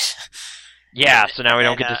 Okay. Yeah, so now we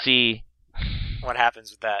don't get to see what happens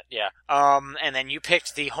with that. Yeah. And then you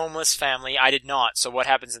picked the homeless family. I did not. So what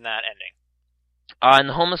happens in that ending? In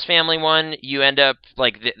the homeless family one, you end up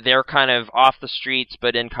like they're kind of off the streets,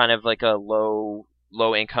 but in kind of like a low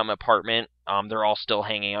income apartment. They're all still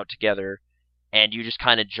hanging out together, and you just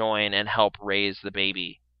kind of join and help raise the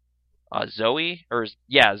baby. Zoe,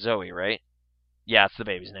 Zoe, right? Yeah, it's the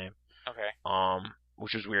baby's name. Okay.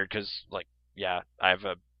 Which was weird because like, yeah, I have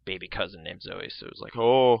a baby cousin named Zoe, so it was like,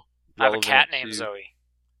 oh. I have a cat named Zoe.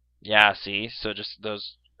 Yeah, see, so just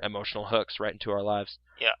those emotional hooks right into our lives.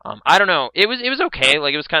 Yeah. I don't know. It was okay.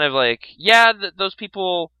 Like it was kind of like, yeah, those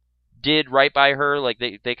people did right by her. Like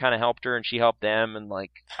they kind of helped her and she helped them, and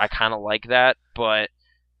like I kind of like that. But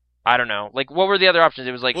I don't know. Like what were the other options?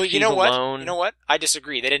 It was like, well, she's alone. You know what? I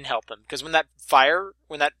disagree. They didn't help them because when that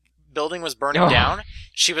building was burning down,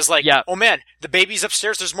 she was like, "Oh man, the baby's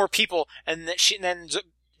upstairs. There's more people." And then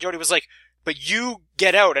Jody was like, "But you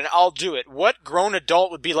get out and I'll do it." What grown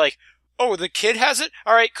adult would be like, "Oh, the kid has it?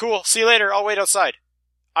 All right, cool. See you later. I'll wait outside.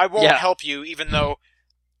 I won't help you, even though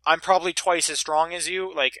I'm probably twice as strong as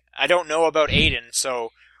you." Like, I don't know about Aiden,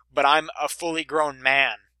 but I'm a fully grown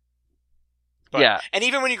man. But, and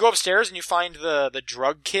even when you go upstairs and you find the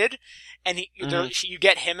drug kid, and you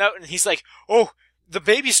get him out, and he's like, "Oh, the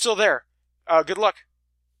baby's still there. Good luck.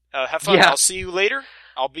 Have fun. I'll see you later.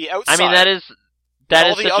 I'll be outside." I mean, that is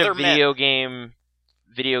such a video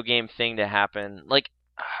game thing to happen. Like,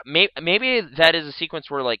 maybe that is a sequence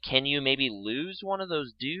where, like, can you maybe lose one of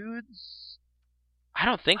those dudes? I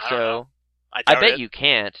don't think so. I bet you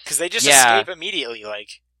can't. Because they just escape immediately,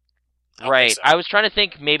 like. Right. I was trying to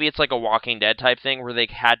think maybe it's like a Walking Dead type thing where they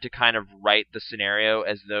had to kind of write the scenario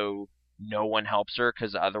as though no one helps her,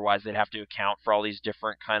 because otherwise they'd have to account for all these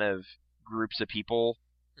different kind of groups of people.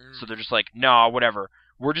 So they're just like, no, whatever.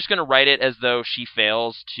 We're just going to write it as though she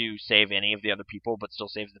fails to save any of the other people but still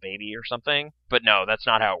saves the baby or something. But no, that's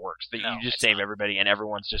not how it works. You just save everybody and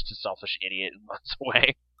everyone's just a selfish idiot and runs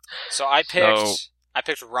away. So I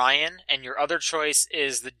picked Ryan, and your other choice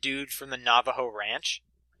is the dude from the Navajo Ranch.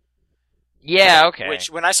 Yeah, okay. Which,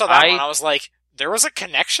 when I saw that one, I was like, there was a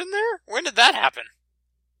connection there? When did that happen?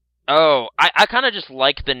 Oh, I kind of just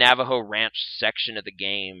like the Navajo Ranch section of the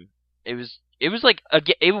game. It was like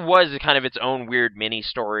it was kind of its own weird mini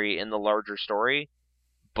story in the larger story,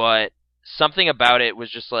 but something about it was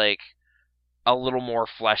just like a little more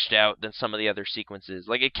fleshed out than some of the other sequences.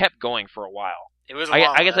 Like it kept going for a while. It was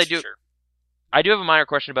I guess I do. Sure. I do have a minor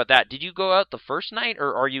question about that. Did you go out the first night,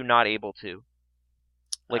 or are you not able to?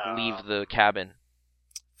 Like leave the cabin.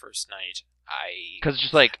 First night, because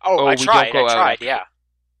just like I tried, yeah.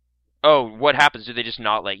 Oh, what happens? Do they just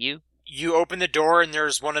not let you? You open the door and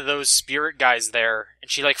there's one of those spirit guys there, and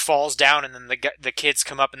she like falls down, and then the kids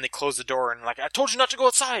come up and they close the door and like, "I told you not to go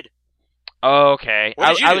outside." Oh, okay. What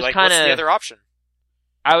did you do? What's the other option?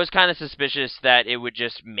 I was kind of suspicious that it would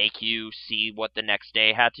just make you see what the next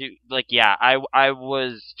day had to. Like, yeah, I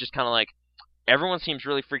was just kind of like, everyone seems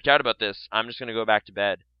really freaked out about this. I'm just gonna go back to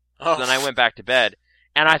bed. So then I went back to bed.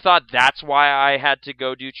 And I thought that's why I had to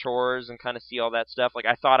go do chores and kind of see all that stuff. Like,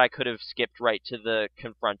 I thought I could have skipped right to the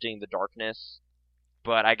confronting the darkness,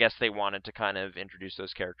 but I guess they wanted to kind of introduce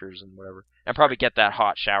those characters and whatever. And probably get that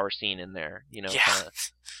hot shower scene in there, kind of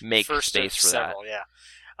make space for several, that.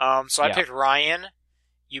 Yeah. So I picked Ryan.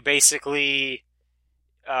 You basically,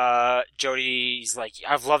 Jody's like,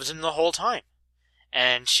 "I've loved him the whole time."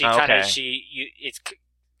 And she it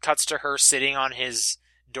cuts to her sitting on his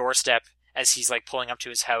doorstep as he's like pulling up to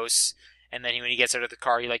his house, and then when he gets out of the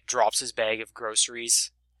car, he like drops his bag of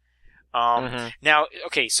groceries. Now,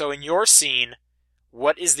 okay, so in your scene,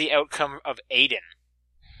 what is the outcome of Aiden?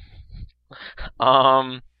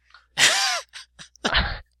 I'm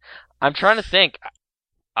trying to think.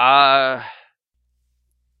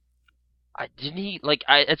 Didn't he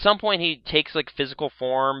at some point he takes like physical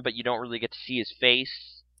form, but you don't really get to see his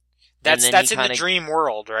face. That's in the dream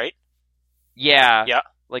world, right? Yeah. Yeah.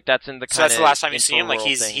 Like that's in the So that's the last time you see him. Like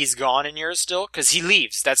thing. he's gone in yours still because he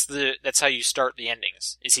leaves. That's how you start the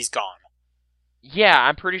endings. Is he's gone? Yeah,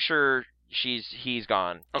 I'm pretty sure he's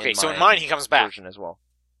gone. Okay, so in mine he comes back version as well.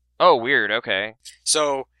 Oh, weird. Okay.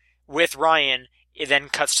 So with Ryan, it then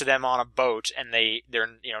cuts to them on a boat, and they're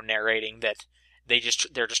narrating that they're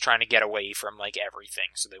just trying to get away from like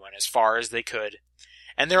everything. So they went as far as they could,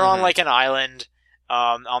 and they're on like an island,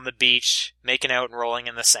 on the beach, making out and rolling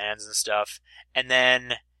in the sands and stuff. And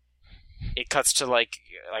then it cuts to like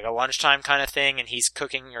a lunchtime kind of thing, and he's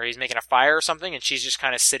cooking or he's making a fire or something, and she's just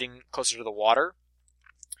kind of sitting closer to the water.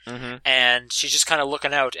 Mm-hmm. And she's just kind of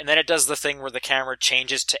looking out, and then it does the thing where the camera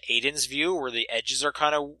changes to Aiden's view, where the edges are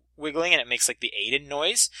kind of wiggling, and it makes like the Aiden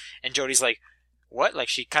noise. And Jodie's like, "What?" Like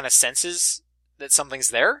she kind of senses that something's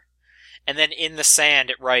there, and then in the sand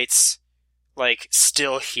it writes like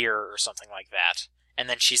 "still here" or something like that, and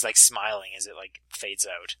then she's like smiling as it like fades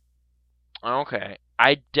out. Okay,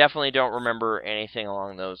 I definitely don't remember anything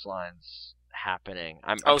along those lines happening.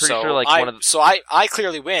 I'm pretty sure like one of the... So I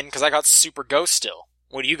clearly win because I got Super Ghost still.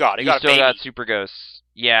 What do you got? You got a baby. Still got Super Ghosts.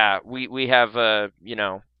 Yeah, we have a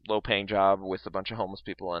low-paying job with a bunch of homeless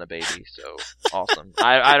people and a baby, so awesome.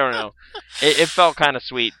 I don't know. It felt kind of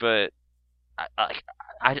sweet, but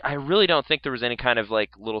I really don't think there was any kind of like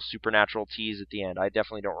little supernatural tease at the end. I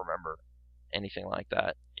definitely don't remember anything like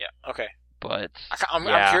that. Yeah. Okay. But I'm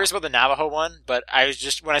curious about the Navajo one, but I was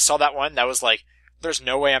just when I saw that one, that was like, there's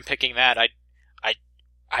no way I'm picking that.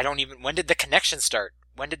 I don't even. When did the connection start?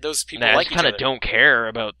 When did those people like each other? I just kind of don't care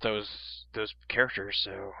about those characters.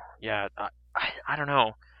 So yeah, I don't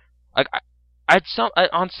know.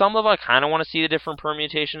 On some level, I kind of want to see the different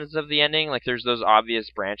permutations of the ending. Like there's those obvious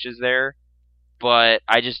branches there, but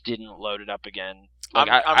I just didn't load it up again. Like,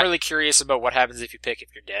 I'm really curious about what happens if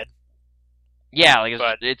you're dead. Yeah, like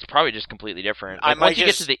it's probably just completely different. Like, once you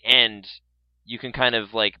get to the end, you can kind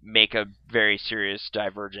of like make a very serious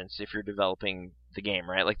divergence if you're developing the game,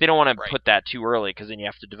 right? Like they don't want to put that too early because then you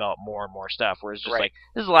have to develop more and more stuff. Whereas just like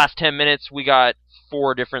this is the last 10 minutes, we got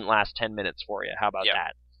 4 different last 10 minutes for you. How about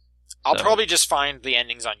that? I'll probably just find the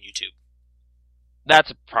endings on YouTube.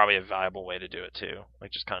 That's probably a valuable way to do it too.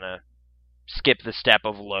 Like just kind of skip the step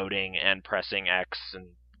of loading and pressing X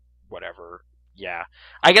and whatever. Yeah.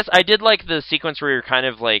 I guess I did like the sequence where you're kind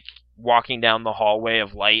of like walking down the hallway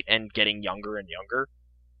of light and getting younger and younger.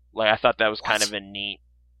 Like I thought that was kind of a neat...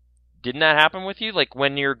 Didn't that happen with you? Like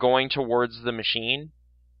when you're going towards the machine?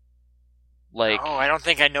 Like... Oh, I don't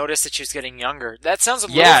think I noticed that she was getting younger. That sounds a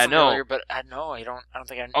little familiar, but I don't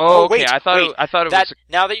think I... Oh, okay. Wait, I thought it was...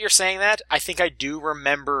 Now that you're saying that, I think I do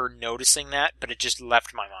remember noticing that, but it just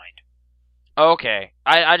left my mind. Okay.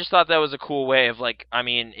 I just thought that was a cool way of, like,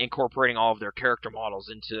 incorporating all of their character models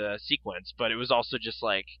into a sequence, but it was also just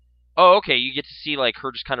like, oh, okay, you get to see, like,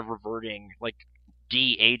 her just kind of reverting, like,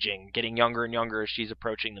 de-aging, getting younger and younger as she's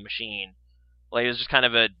approaching the machine. Like, it was just kind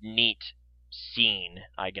of a neat scene,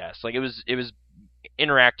 I guess. Like, it was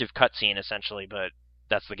interactive cutscene, essentially, but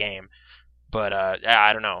that's the game. But,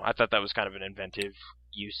 I don't know. I thought that was kind of an inventive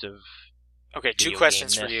use of... Okay, 2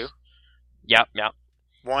 questions for you. Yep.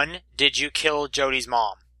 1, did you kill Jodie's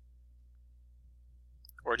mom?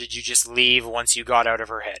 Or did you just leave once you got out of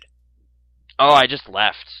her head? Oh, I just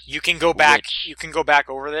left. You can go back. You can go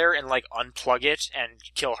back over there and like unplug it and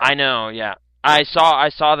kill her. I know, yeah. I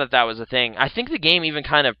saw that was a thing. I think the game even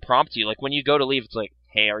kind of prompts you, like when you go to leave, it's like,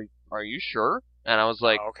 "Hey, are you sure?" And I was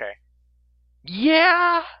like, okay.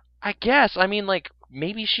 Yeah, I guess. I mean, like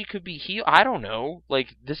maybe she could be healed. I don't know. Like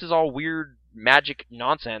this is all weird magic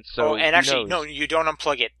nonsense. So and actually, no, you don't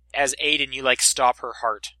unplug it. As Aiden, you like stop her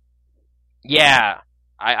heart. Yeah,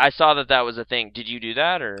 I saw that was a thing. Did you do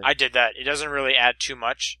that or? I did that. It doesn't really add too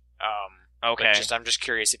much. Okay. But I'm just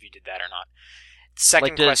curious if you did that or not.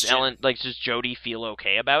 Second question. Does Jodie feel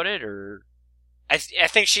okay about it or? I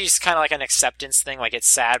think she's kind of like an acceptance thing. Like it's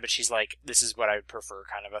sad, but she's like, this is what I would prefer,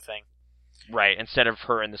 kind of a thing. Right. Instead of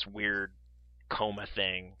her in this weird coma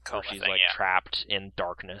thing where she's trapped in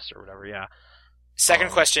darkness or whatever. Yeah.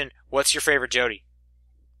 Second question: what's your favorite Jodie?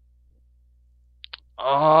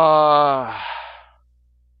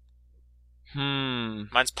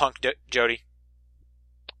 Mine's Punk Jodie.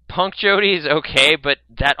 Punk Jodie is okay, but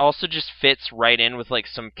that also just fits right in with like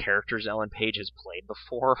some characters Ellen Page has played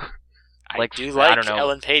before. I don't know.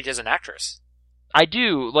 Ellen Page as an actress. I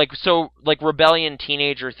do like rebellion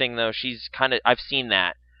teenager thing though. She's kind of I've seen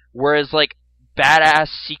that. Whereas like badass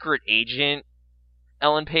secret agent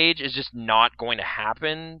Ellen Page is just not going to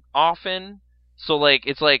happen often. So like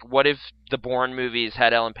it's like what if the Bourne movies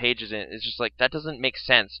had Ellen Page in it? It's just like that doesn't make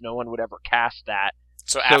sense. No one would ever cast that.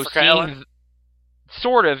 So Africa Ellen?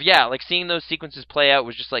 Sort of, yeah. Like seeing those sequences play out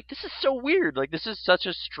was just like this is so weird. Like this is such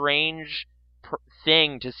a strange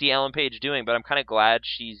thing to see Ellen Page doing, but I'm kind of glad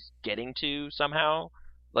she's getting to somehow.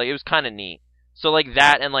 Like it was kind of neat. So like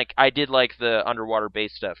that, and like I did like the underwater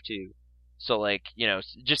base stuff too. So like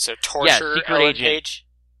just so torture secret Ellen agent, Page?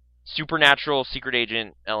 supernatural secret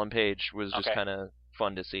agent Ellen Page was just kind of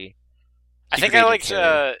fun to see. I think I liked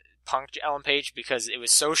Punk Ellen Page because it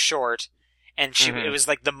was so short, and it was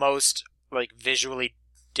like the most like visually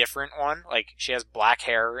different one. Like she has black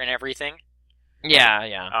hair and everything.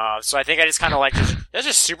 Yeah. So I think I just kind of liked it. That's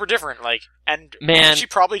just super different. Like, and man, she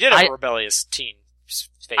probably did have a rebellious teen face.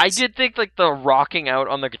 I did think like the rocking out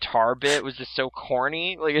on the guitar bit was just so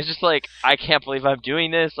corny. Like it's just like I can't believe I'm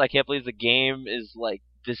doing this. I can't believe the game is like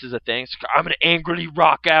this is a thing. So I'm gonna angrily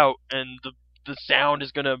rock out, and the sound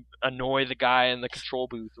is gonna annoy the guy in the control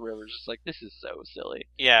booth or whatever. It's just like this is so silly.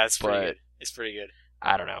 Yeah, it's pretty good. It's pretty good.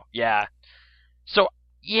 I don't know. Yeah. So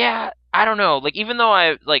yeah, I don't know. Like even though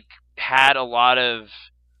I like had a lot of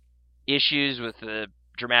issues with the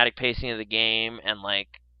dramatic pacing of the game and like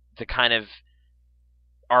the kind of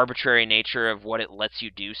arbitrary nature of what it lets you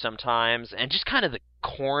do sometimes, and just kind of the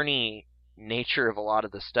corny nature of a lot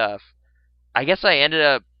of the stuff, I guess I ended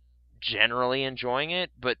up generally enjoying it,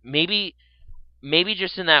 but maybe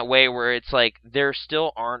just in that way where it's like there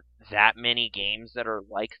still aren't that many games that are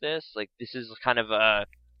like this. Like this is kind of a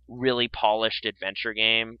really polished adventure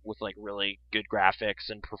game with like really good graphics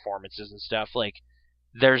and performances and stuff. Like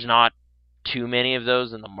there's not too many of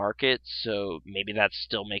those in the market, so maybe that's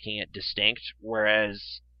still making it distinct,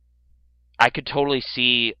 whereas I could totally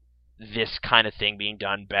see this kind of thing being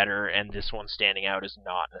done better, and this one standing out is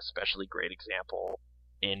not an especially great example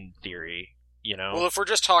in theory, Well, if we're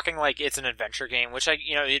just talking like it's an adventure game, which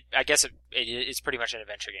I guess it's pretty much an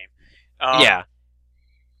adventure game. Yeah.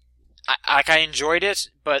 I enjoyed it,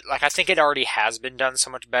 but like I think it already has been done so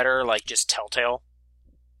much better. Like just Telltale,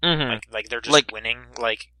 like they're just winning.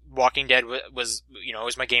 Like Walking Dead was it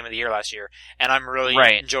was my game of the year last year, and I'm really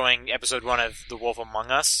enjoying episode 1 of The Wolf Among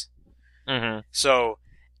Us. So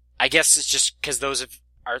I guess it's just because those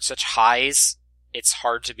are such highs. It's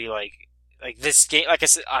hard to be like this game. Like I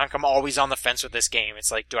said, I'm always on the fence with this game.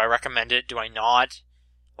 It's like, do I recommend it? Do I not?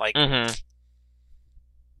 Like, I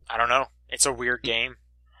don't know. It's a weird game.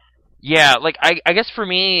 Yeah, like I guess for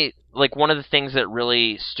me, like one of the things that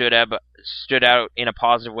really stood out in a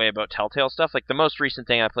positive way about Telltale stuff, like the most recent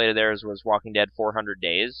thing I played of theirs was Walking Dead 400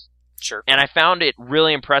 Days. Sure. And I found it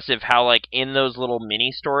really impressive how like in those little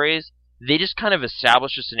mini stories, they just kind of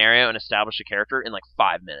establish a scenario and establish a character in like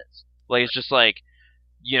 5 minutes. Like it's just like,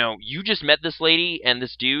 you just met this lady and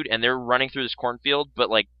this dude and they're running through this cornfield, but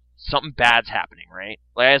like something bad's happening, right?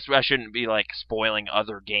 Like I shouldn't be like spoiling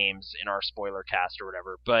other games in our spoiler cast or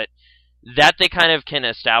whatever, but that they kind of can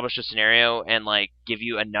establish a scenario and like give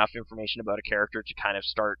you enough information about a character to kind of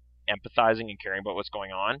start empathizing and caring about what's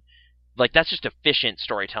going on. Like that's just efficient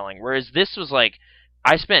storytelling. Whereas this was like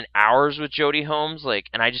I spent hours with Jodie Holmes, like,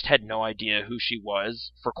 and I just had no idea who she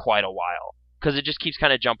was for quite a while because it just keeps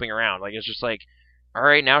kind of jumping around. Like it's just like, all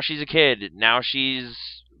right, now she's a kid, now she's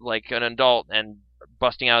like an adult and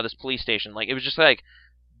busting out of this police station. Like it was just like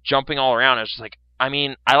jumping all around. I was just like, I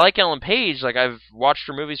mean, I like Ellen Page. Like I've watched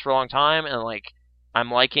her movies for a long time, and like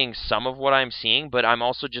I'm liking some of what I'm seeing, but I'm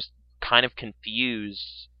also just kind of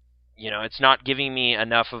confused. It's not giving me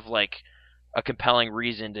enough of like a compelling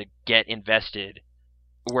reason to get invested.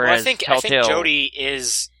 Whereas I think Jodie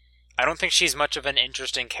is. I don't think she's much of an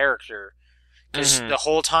interesting character because the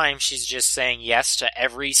whole time she's just saying yes to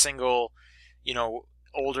every single,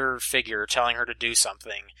 older figure telling her to do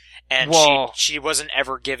something, and she wasn't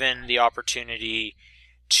ever given the opportunity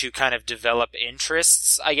to kind of develop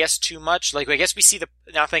interests, I guess, too much. Like I guess we see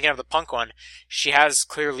now thinking of the Punk one, she has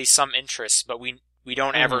clearly some interests, but we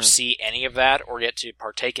don't ever see any of that or get to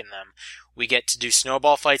partake in them. We get to do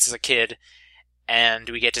snowball fights as a kid, and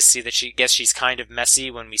we get to see that she's kind of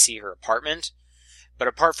messy when we see her apartment. But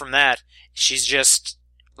apart from that, she's just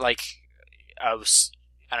like I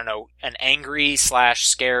don't know, an angry /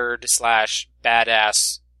 scared /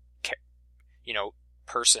 badass,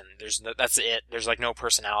 person. That's it. There's like no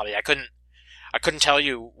personality. I couldn't tell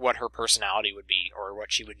you what her personality would be or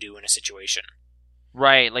what she would do in a situation.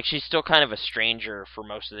 Right, like she's still kind of a stranger for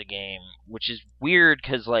most of the game, which is weird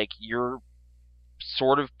because like you're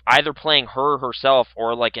sort of either playing her herself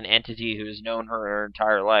or like an entity who's known her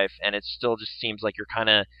entire life, and it still just seems like you're kind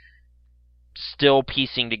of still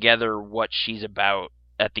piecing together what she's about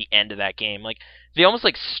at the end of that game. Like they almost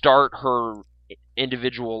like start her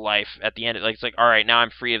individual life at the end. Like it's like, all right, now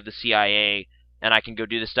I'm free of the CIA and I can go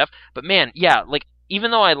do this stuff. But man, yeah, like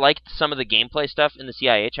even though I liked some of the gameplay stuff in the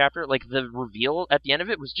CIA chapter, like the reveal at the end of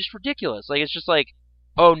it was just ridiculous. Like it's just like,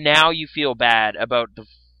 oh, now you feel bad about the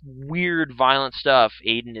weird violent stuff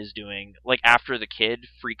Aiden is doing, like after the kid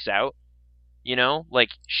freaks out, you know, like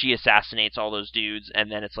she assassinates all those dudes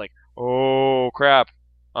and then it's like, oh crap,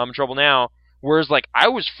 I'm in trouble now. Whereas like I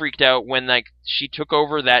was freaked out when like she took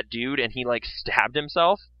over that dude and he like stabbed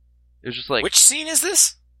himself. It was just like, which scene is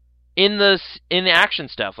this? In the action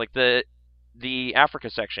stuff, like the Africa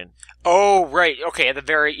section. Oh right, okay, at the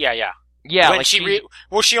very yeah. Yeah, when like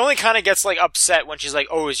she only kind of gets like upset when she's like,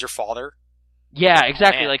 "Oh, is your father?" Yeah,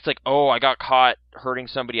 exactly. Man. Like it's like, oh, I got caught hurting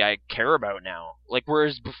somebody I care about now. Like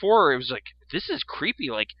whereas before it was like, this is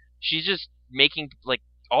creepy. Like she's just making like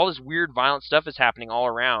all this weird violent stuff is happening all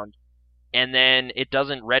around, and then it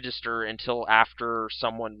doesn't register until after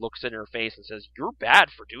someone looks in her face and says, "You're bad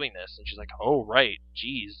for doing this," and she's like, "Oh right,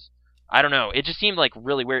 jeez." I don't know. It just seemed like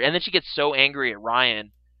really weird, and then she gets so angry at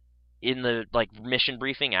Ryan in the like mission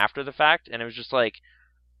briefing after the fact, and it was just like,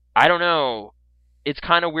 I don't know. It's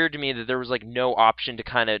kind of weird to me that there was like no option to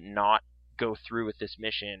kind of not go through with this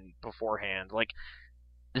mission beforehand. Like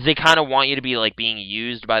they kind of want you to be like being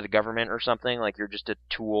used by the government or something, like you're just a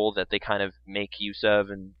tool that they kind of make use of,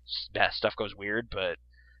 and that stuff goes weird. But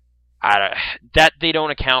that they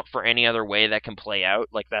don't account for any other way that can play out.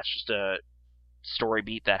 Like that's just a story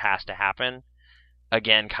beat that has to happen.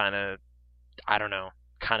 Again, kind of, I don't know,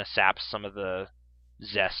 kind of saps some of the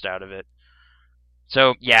zest out of it.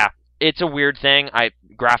 So yeah, it's a weird thing.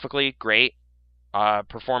 Graphically great,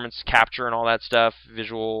 performance capture and all that stuff,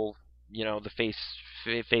 visual, you know, the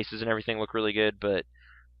faces and everything look really good, but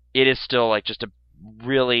it is still like just a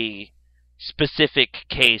really specific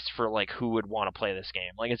case for like who would want to play this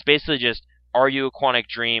game. Like it's basically just, are you a Quantic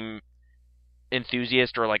Dream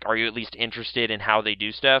enthusiast, or like are you at least interested in how they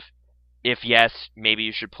do stuff? If yes, maybe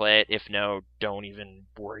you should play it. If no, don't even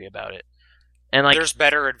worry about it. And like there's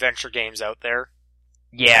better adventure games out there.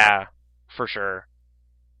 Yeah, for sure.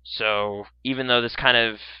 So even though this kind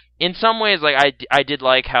of, in some ways, like I did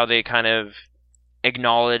like how they kind of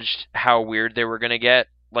acknowledged how weird they were gonna get.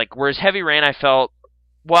 Like whereas Heavy Rain, I felt,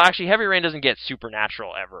 well, actually Heavy Rain doesn't get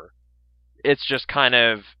supernatural ever. It's just kind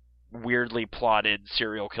of weirdly plotted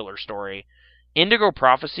serial killer story. Indigo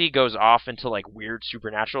Prophecy goes off into like weird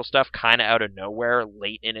supernatural stuff kind of out of nowhere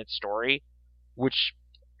late in its story, which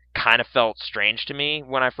kind of felt strange to me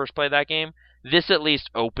when I first played that game. This at least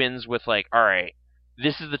opens with like, all right,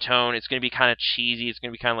 this is the tone. It's going to be kind of cheesy. It's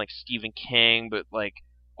going to be kind of like Stephen King, but like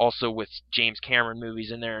also with James Cameron movies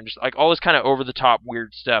in there, and just like all this kind of over the top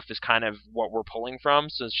weird stuff is kind of what we're pulling from.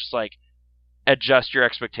 So it's just like adjust your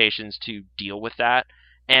expectations to deal with that.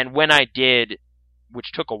 And when I did,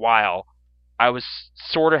 which took a while, I was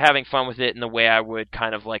sort of having fun with it in the way I would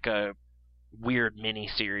kind of like a weird mini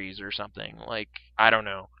series or something. Like, I don't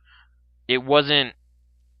know. It wasn't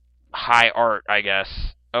high art, I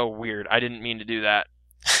guess. Oh, weird. I didn't mean to do that.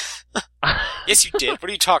 Yes, you did. What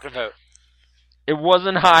are you talking about? It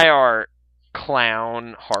wasn't high art.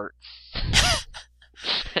 Clown hearts.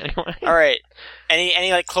 Anyway. All right.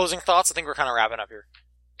 Any like closing thoughts? I think we're kind of wrapping up here.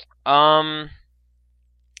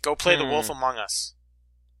 Go play The Wolf Among Us.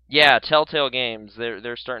 Yeah, Telltale Games.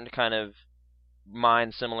 They're starting to kind of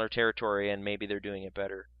mine similar territory, and maybe they're doing it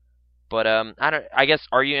better. But I guess,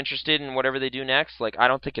 are you interested in whatever they do next? Like, I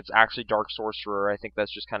don't think it's actually Dark Sorcerer. I think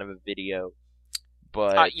that's just kind of a video.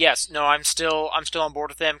 But yes, no, I'm still on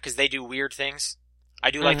board with them because they do weird things.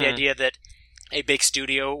 I do like the idea that a big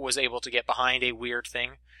studio was able to get behind a weird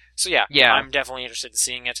thing. So yeah, I'm definitely interested in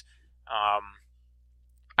seeing it.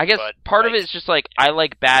 I guess part of it is just like, I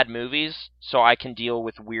like bad movies, so I can deal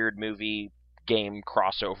with weird movie game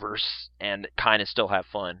crossovers and kind of still have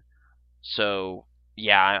fun. So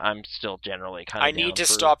yeah, I'm still generally kind of. I need to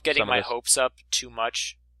stop getting my hopes up too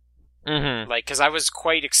much. Mm-hmm. Like, because I was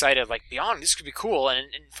quite excited, like, Beyond, this could be cool, and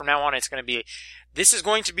from now on it's going to be, this is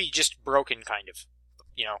going to be just broken, kind of.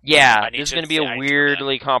 You know? Yeah, this is going to be a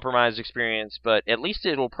weirdly compromised experience, but at least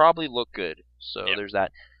it'll probably look good. So there's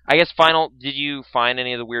that. I guess did you find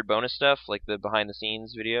any of the weird bonus stuff, like the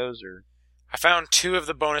behind-the-scenes videos, or? I found 2 of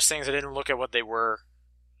the bonus things. I didn't look at what they were.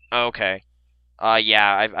 Okay.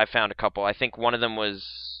 Yeah, I found a couple. I think one of them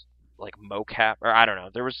was like mocap, or I don't know.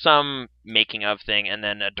 There was some making of thing, and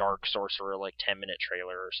then a Dark Sorcerer like 10-minute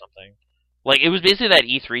trailer or something. Like, it was basically that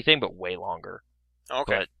E3 thing, but way longer.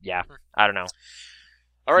 Okay. But yeah, I don't know.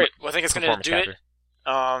 All right. Well, I think it's going to Performance do it.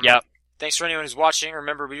 capture. Yep. Thanks for anyone who's watching.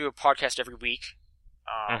 Remember, we do a podcast every week.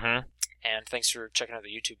 Mhm. And thanks for checking out the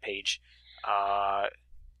YouTube page.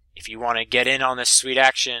 If you want to get in on this sweet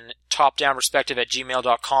action,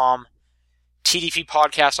 topdownperspective@gmail.com, TDP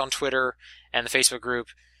Podcast on Twitter, and the Facebook group.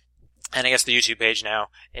 And I guess the YouTube page now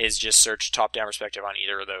is just search Top Down Perspective on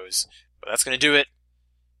either of those. But that's going to do it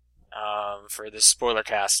for this spoiler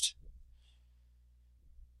cast.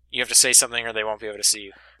 You have to say something or they won't be able to see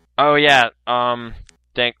you. Oh yeah.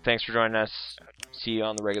 Thanks for joining us. See you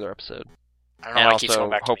on the regular episode. I don't know And why it keeps also,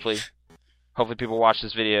 going back to me. hopefully people watch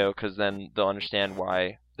this video, because then they'll understand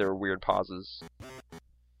why there are weird pauses.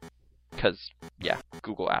 Because, yeah,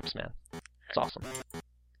 Google Apps, man. It's awesome.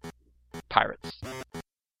 Pirates.